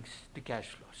from earnings to cash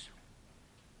flows.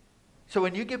 So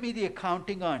when you give me the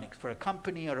accounting earnings for a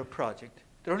company or a project,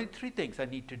 there are only 3 things I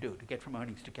need to do to get from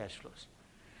earnings to cash flows.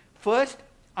 First,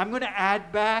 I'm going to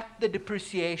add back the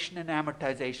depreciation and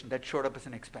amortization that showed up as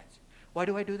an expense. Why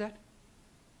do I do that?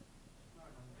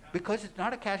 Because it's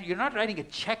not a cash. You're not writing a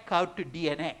check out to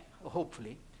DNA,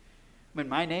 hopefully. I mean,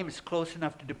 my name is close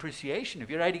enough to depreciation. If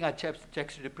you're writing out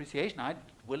checks to depreciation, I'd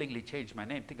willingly change my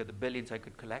name. Think of the billions I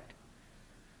could collect.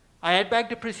 I add back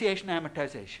depreciation and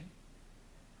amortization.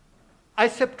 I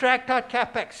subtract out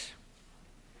CapEx.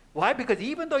 Why? Because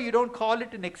even though you don't call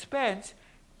it an expense,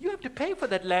 you have to pay for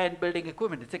that land, building,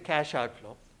 equipment. It's a cash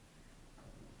outflow.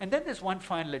 And then there's one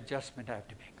final adjustment I have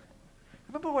to make.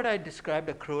 Remember what I described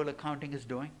accrual accounting as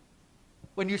doing?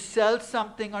 When you sell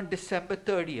something on December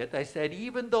 30th, I said,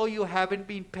 even though you haven't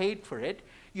been paid for it,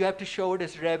 you have to show it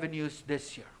as revenues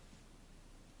this year.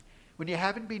 When you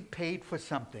haven't been paid for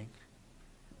something,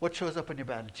 what shows up on your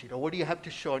balance sheet? Or what do you have to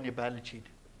show on your balance sheet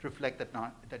to reflect that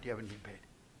you haven't been paid?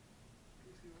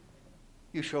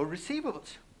 You show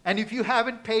receivables. And if you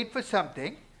haven't paid for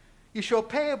something, you show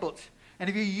payables. And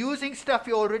if you're using stuff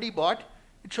you already bought,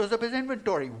 it shows up as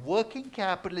inventory. Working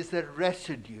capital is the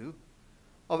residue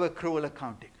of accrual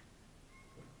accounting.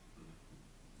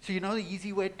 So you know the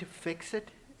easy way to fix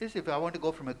it is, if I want to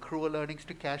go from accrual earnings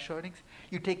to cash earnings,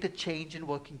 you take the change in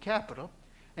working capital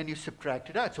and you subtract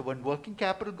it out. So when working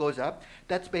capital goes up,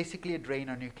 that's basically a drain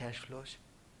on your cash flows.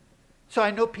 So I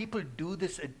know people do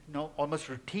this almost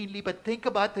routinely, but think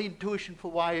about the intuition for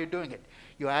why you're doing it.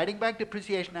 You're adding back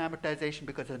depreciation and amortization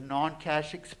because of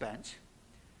non-cash expense.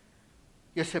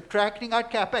 You're subtracting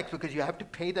out CapEx because you have to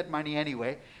pay that money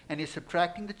anyway, and you're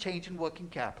subtracting the change in working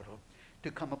capital to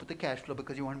come up with the cash flow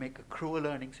because you want to make accrual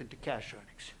earnings into cash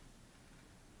earnings.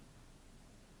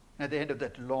 And at the end of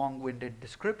that long-winded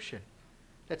description,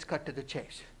 let's cut to the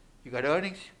chase. You got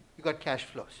earnings, you got cash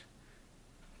flows.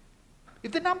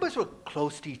 If the numbers were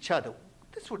close to each other,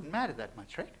 this wouldn't matter that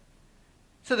much, right?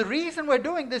 So the reason we're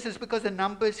doing this is because the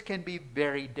numbers can be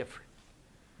very different.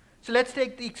 So let's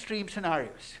take the extreme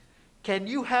scenarios. Can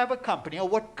you have a company, or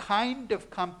what kind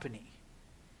of company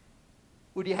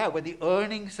would you have where the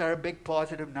earnings are a big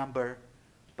positive number,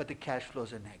 but the cash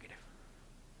flows are negative?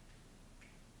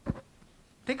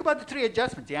 Think about the three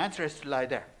adjustments. The answer has to lie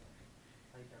there.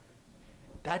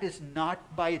 That is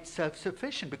not by itself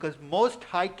sufficient because most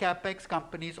high capex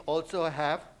companies also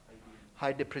have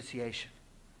high depreciation.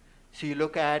 So you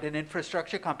look at an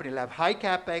infrastructure company, they'll have high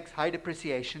capex, high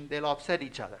depreciation, they'll offset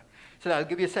each other. So I'll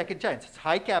give you a second chance. It's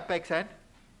high capex and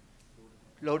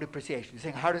low depreciation. You're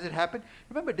saying, how does it happen?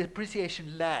 Remember,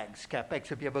 depreciation lags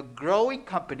capex. If you have a growing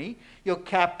company, your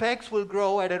capex will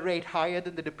grow at a rate higher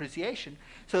than the depreciation.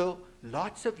 So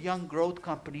lots of young growth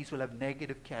companies will have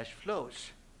negative cash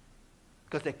flows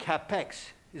because their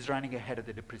capex is running ahead of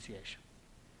the depreciation.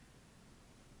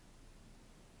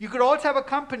 You could also have a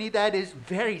company that is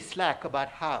very slack about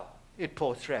how it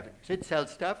posts revenues. It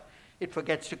sells stuff. It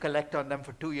forgets to collect on them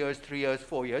for 2 years, 3 years,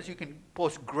 4 years. You can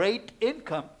post great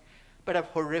income, but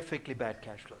have horrifically bad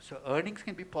cash flows. So earnings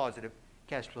can be positive,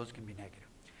 cash flows can be negative.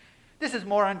 This is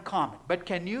more uncommon, but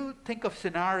can you think of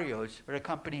scenarios where a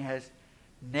company has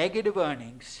negative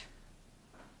earnings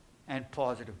and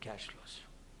positive cash flows?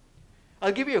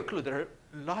 I'll give you a clue. There are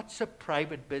lots of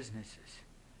private businesses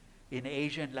in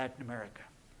Asia and Latin America,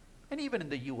 and even in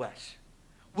the US,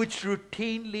 which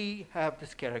routinely have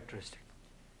this characteristic.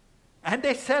 And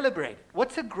they celebrate it.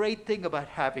 What's a great thing about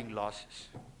having losses?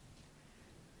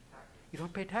 You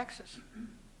don't pay taxes.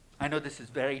 I know this is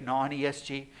very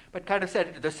non-ESG, but kind of set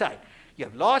it to the side. You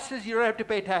have losses, you don't have to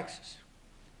pay taxes.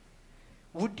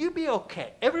 Would you be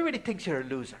okay? Everybody thinks you're a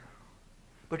loser.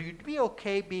 But you'd be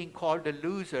okay being called a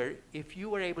loser if you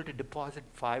were able to deposit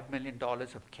 $5 million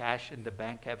of cash in the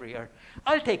bank every year.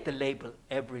 I'll take the label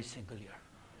every single year.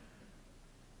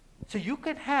 So you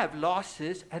can have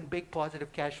losses and big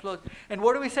positive cash flows. And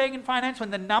what are we saying in finance?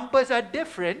 When the numbers are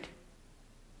different,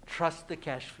 trust the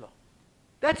cash flow.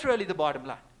 That's really the bottom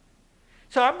line.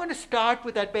 So I'm going to start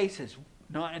with that basis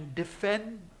and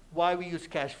defend why we use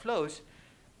cash flows,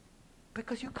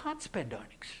 because you can't spend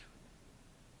earnings.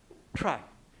 Try.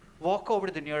 Walk over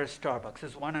to the nearest Starbucks.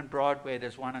 There's one on Broadway.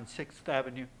 There's one on 6th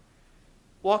Avenue.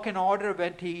 Walk and order a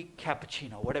venti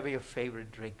cappuccino, whatever your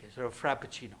favorite drink is, or a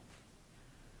frappuccino.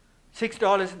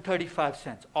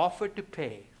 $6.35, offered to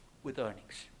pay with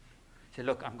earnings. Say,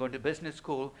 look, I'm going to business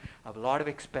school. I have a lot of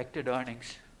expected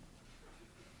earnings.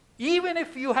 Even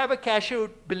if you have a cashier who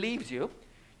believes you,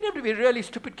 you have to be really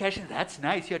stupid cashier. That's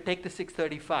nice. Here, take the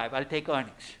 $6.35. I'll take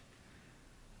earnings.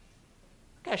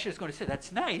 Cashier's going to say,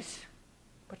 that's nice,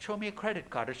 but show me a credit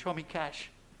card or show me cash.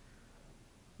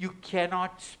 You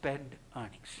cannot spend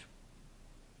earnings.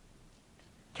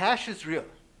 Cash is real.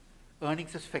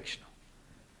 Earnings is fictional.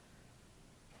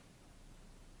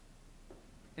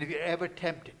 And if you're ever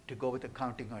tempted to go with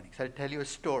accounting earnings, I'll tell you a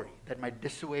story that might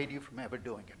dissuade you from ever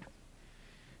doing it.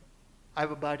 I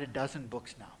have about a dozen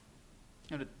books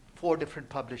now. 4 different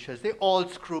publishers. They all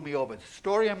screw me over. The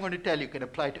story I'm going to tell you can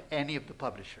apply to any of the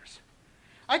publishers.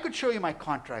 I could show you my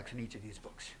contracts in each of these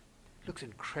books. It looks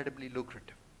incredibly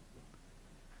lucrative.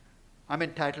 I'm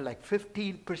entitled like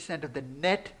 15% of the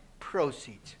net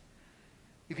proceeds.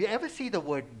 If you ever see the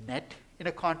word net in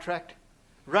a contract,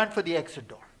 run for the exit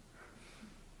door.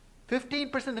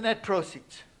 15% of the net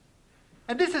proceeds.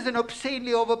 And this is an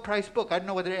obscenely overpriced book. I don't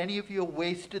know whether any of you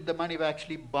wasted the money of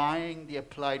actually buying the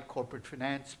Applied Corporate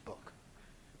Finance book.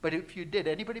 But if you did,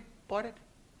 anybody bought it?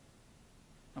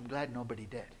 I'm glad nobody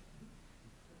did.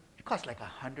 It costs like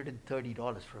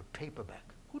 $130 for a paperback.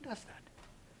 Who does that?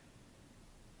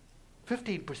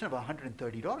 15% of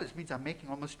 $130 means I'm making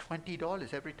almost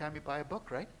 $20 every time you buy a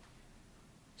book, right?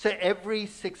 So every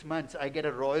 6 months, I get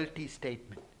a royalty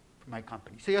statement from my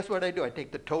company. So here's what I do. I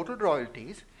take the total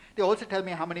royalties. They also tell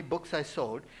me how many books I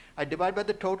sold. I divide by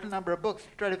the total number of books to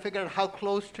try to figure out how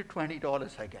close to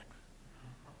 $20 I get.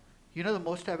 You know the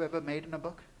most I've ever made in a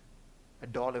book?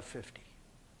 $1.50.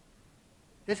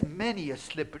 There's many a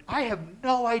slip. I have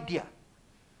no idea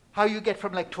how you get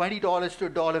from like $20 to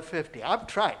 $1.50. I've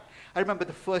tried. I remember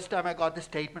the first time I got the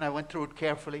statement, I went through it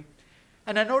carefully.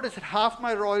 And I noticed that half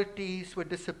my royalties were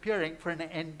disappearing for an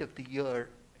end of the year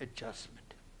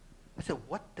adjustment. I said,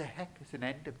 what the heck is an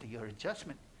end of the year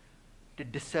adjustment?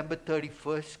 Did December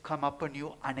 31st come up on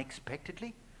you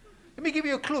unexpectedly? Let me give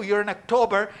you a clue. You're in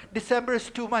October, December is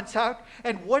 2 months out,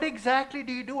 and what exactly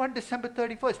do you do on December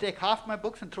 31st? Take half my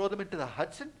books and throw them into the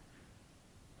Hudson?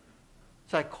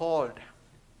 So I called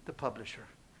the publisher.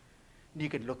 And you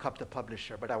can look up the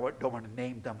publisher, but I don't want to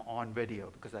name them on video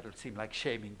because that'll seem like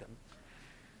shaming them.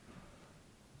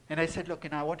 And I said, look,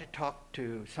 I want to talk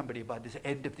to somebody about this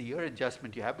end of the year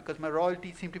adjustment you have because my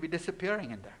royalties seem to be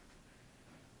disappearing in there.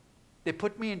 They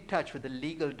put me in touch with the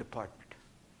legal department.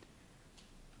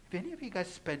 Have any of you guys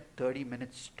spent 30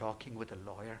 minutes talking with a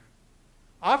lawyer?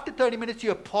 After 30 minutes,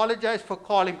 you apologize for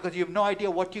calling because you have no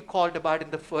idea what you called about in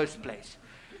the first place.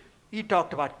 He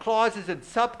talked about clauses and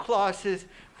subclauses.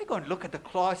 I go and look at the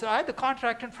clause. I had the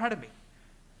contract in front of me.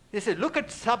 They said, look at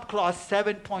subclause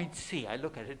 7.c. I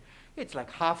look at it. It's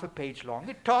like half a page long.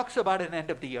 It talks about an end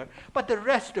of the year, but the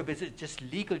rest of it is just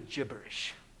legal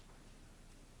gibberish.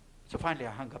 So finally,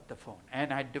 I hung up the phone,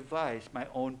 and I devised my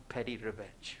own petty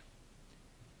revenge.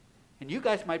 And you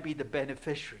guys might be the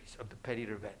beneficiaries of the petty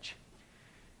revenge.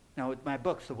 Now, with my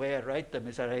books, the way I write them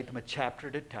is I write them a chapter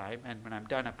at a time, and when I'm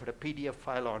done, I put a PDF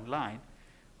file online,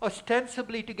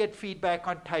 ostensibly to get feedback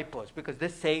on typos, because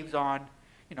this saves on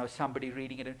somebody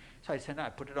reading it. So I said, no, I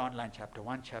put it online, chapter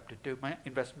 1, chapter 2. My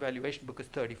investment valuation book is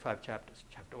 35 chapters,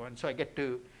 chapter 1. So I get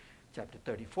to chapter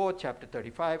 34, chapter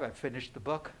 35. I finish the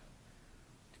book.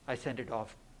 I send it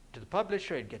off to the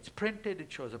publisher. It gets printed. It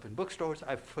shows up in bookstores.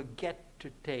 I forget to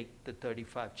take the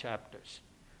 35 chapters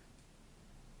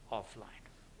offline.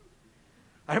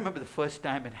 I remember the first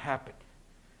time it happened.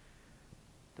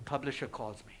 The publisher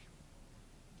calls me.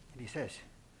 And he says,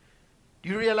 do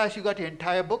you realize you got your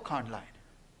entire book online?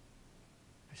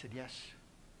 I said, yes.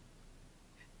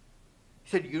 He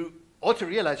said, you also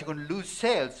realize you're going to lose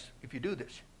sales if you do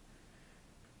this.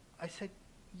 I said,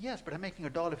 yes, but I'm making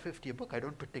 $1.50 a book. I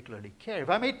don't particularly care. If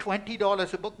I made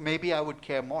 $20 a book, maybe I would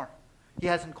care more. He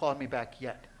hasn't called me back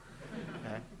yet.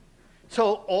 Okay?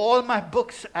 So all my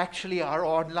books actually are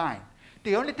online.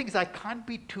 The only thing is I can't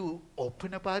be too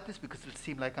open about this because it'll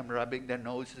seem like I'm rubbing their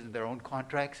noses in their own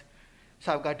contracts.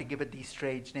 So I've got to give it these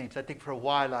strange names. I think for a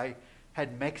while I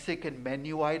had Mexican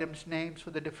menu items names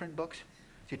for the different books.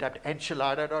 So you typed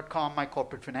enchilada.com, my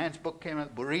corporate finance book came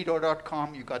out,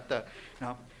 burrito.com, you got the,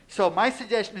 So my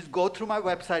suggestion is go through my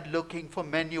website looking for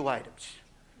menu items.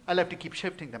 I'll have to keep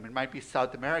shifting them. It might be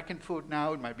South American food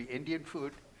now, it might be Indian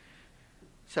food.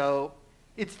 So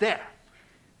it's there.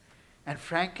 And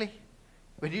frankly,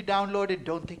 when you download it,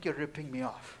 don't think you're ripping me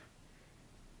off.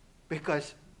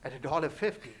 Because at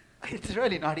 $1.50, it's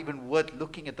really not even worth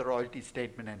looking at the royalty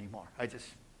statement anymore. I just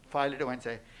file it away and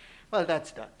say, well,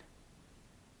 that's done.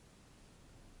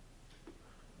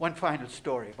 One final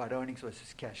story about earnings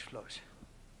versus cash flows.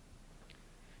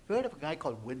 You heard of a guy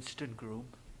called Winston Groom?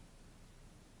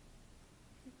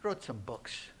 He wrote some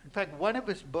books. In fact, one of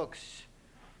his books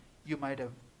you might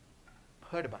have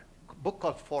heard about, a book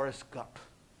called Forrest Gump.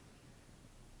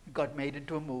 It got made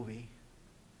into a movie.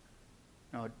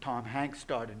 Tom Hanks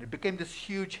starred in it. It became this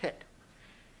huge hit.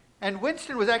 And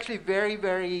Winston was actually very,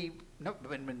 very,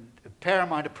 when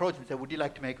Paramount approached him and said, would you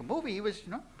like to make a movie? He was,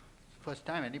 first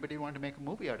time anybody wanted to make a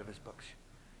movie out of his books.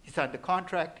 He signed the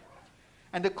contract.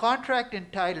 And the contract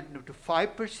entitled him to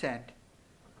 5%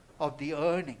 of the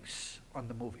earnings on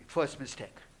the movie. First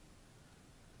mistake.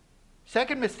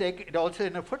 Second mistake, it also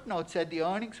in a footnote said the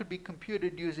earnings would be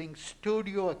computed using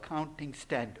studio accounting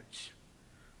standards.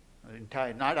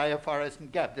 Not IFRS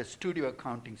and GAAP, the studio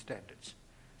accounting standards.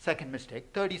 Second mistake.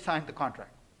 Third, he signed the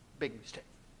contract. Big mistake.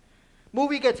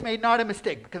 Movie gets made, not a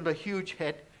mistake, becomes a huge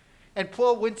hit. And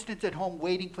poor Winston's at home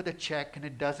waiting for the check, and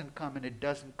it doesn't come, and it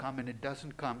doesn't come, and it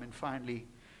doesn't come. And finally,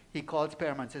 he calls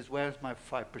Paramount and says, where's my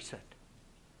 5%?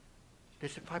 They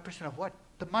said, 5% of what?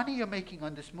 The money you're making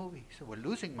on this movie. So we're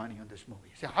losing money on this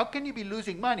movie. So how can you be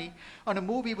losing money on a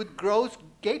movie with gross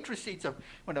gate receipts of,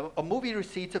 a movie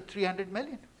receipts of $300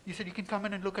 million? He said, you can come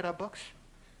in and look at our books.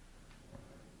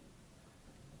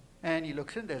 And he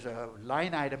looks in, there's a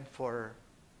line item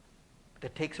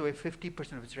that takes away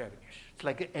 50% of its revenues. It's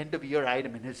like an end of year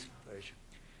item in his version.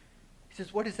 He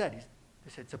says, what is that? They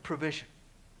said, it's a provision.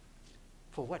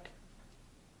 For what?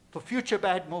 For future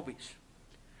bad movies.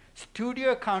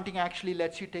 Studio accounting actually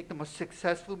lets you take the most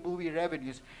successful movie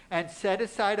revenues and set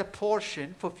aside a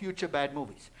portion for future bad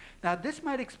movies. Now, this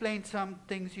might explain some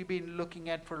things you've been looking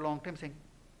at for a long time, saying,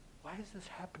 why is this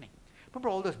happening? Remember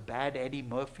all those bad Eddie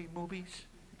Murphy movies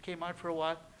that came out for a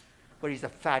while? Where he's a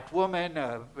fat woman.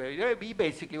 He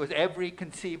basically was every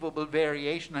conceivable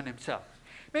variation on himself.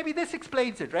 Maybe this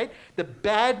explains it, right? The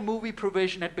bad movie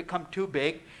provision had become too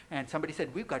big, and somebody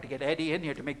said, we've got to get Eddie in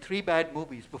here to make 3 bad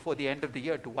movies before the end of the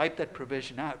year to wipe that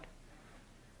provision out.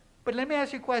 But let me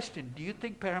ask you a question. Do you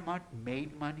think Paramount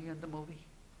made money on the movie?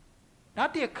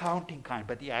 Not the accounting kind,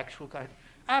 but the actual kind.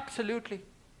 Absolutely.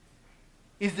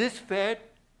 Is this fair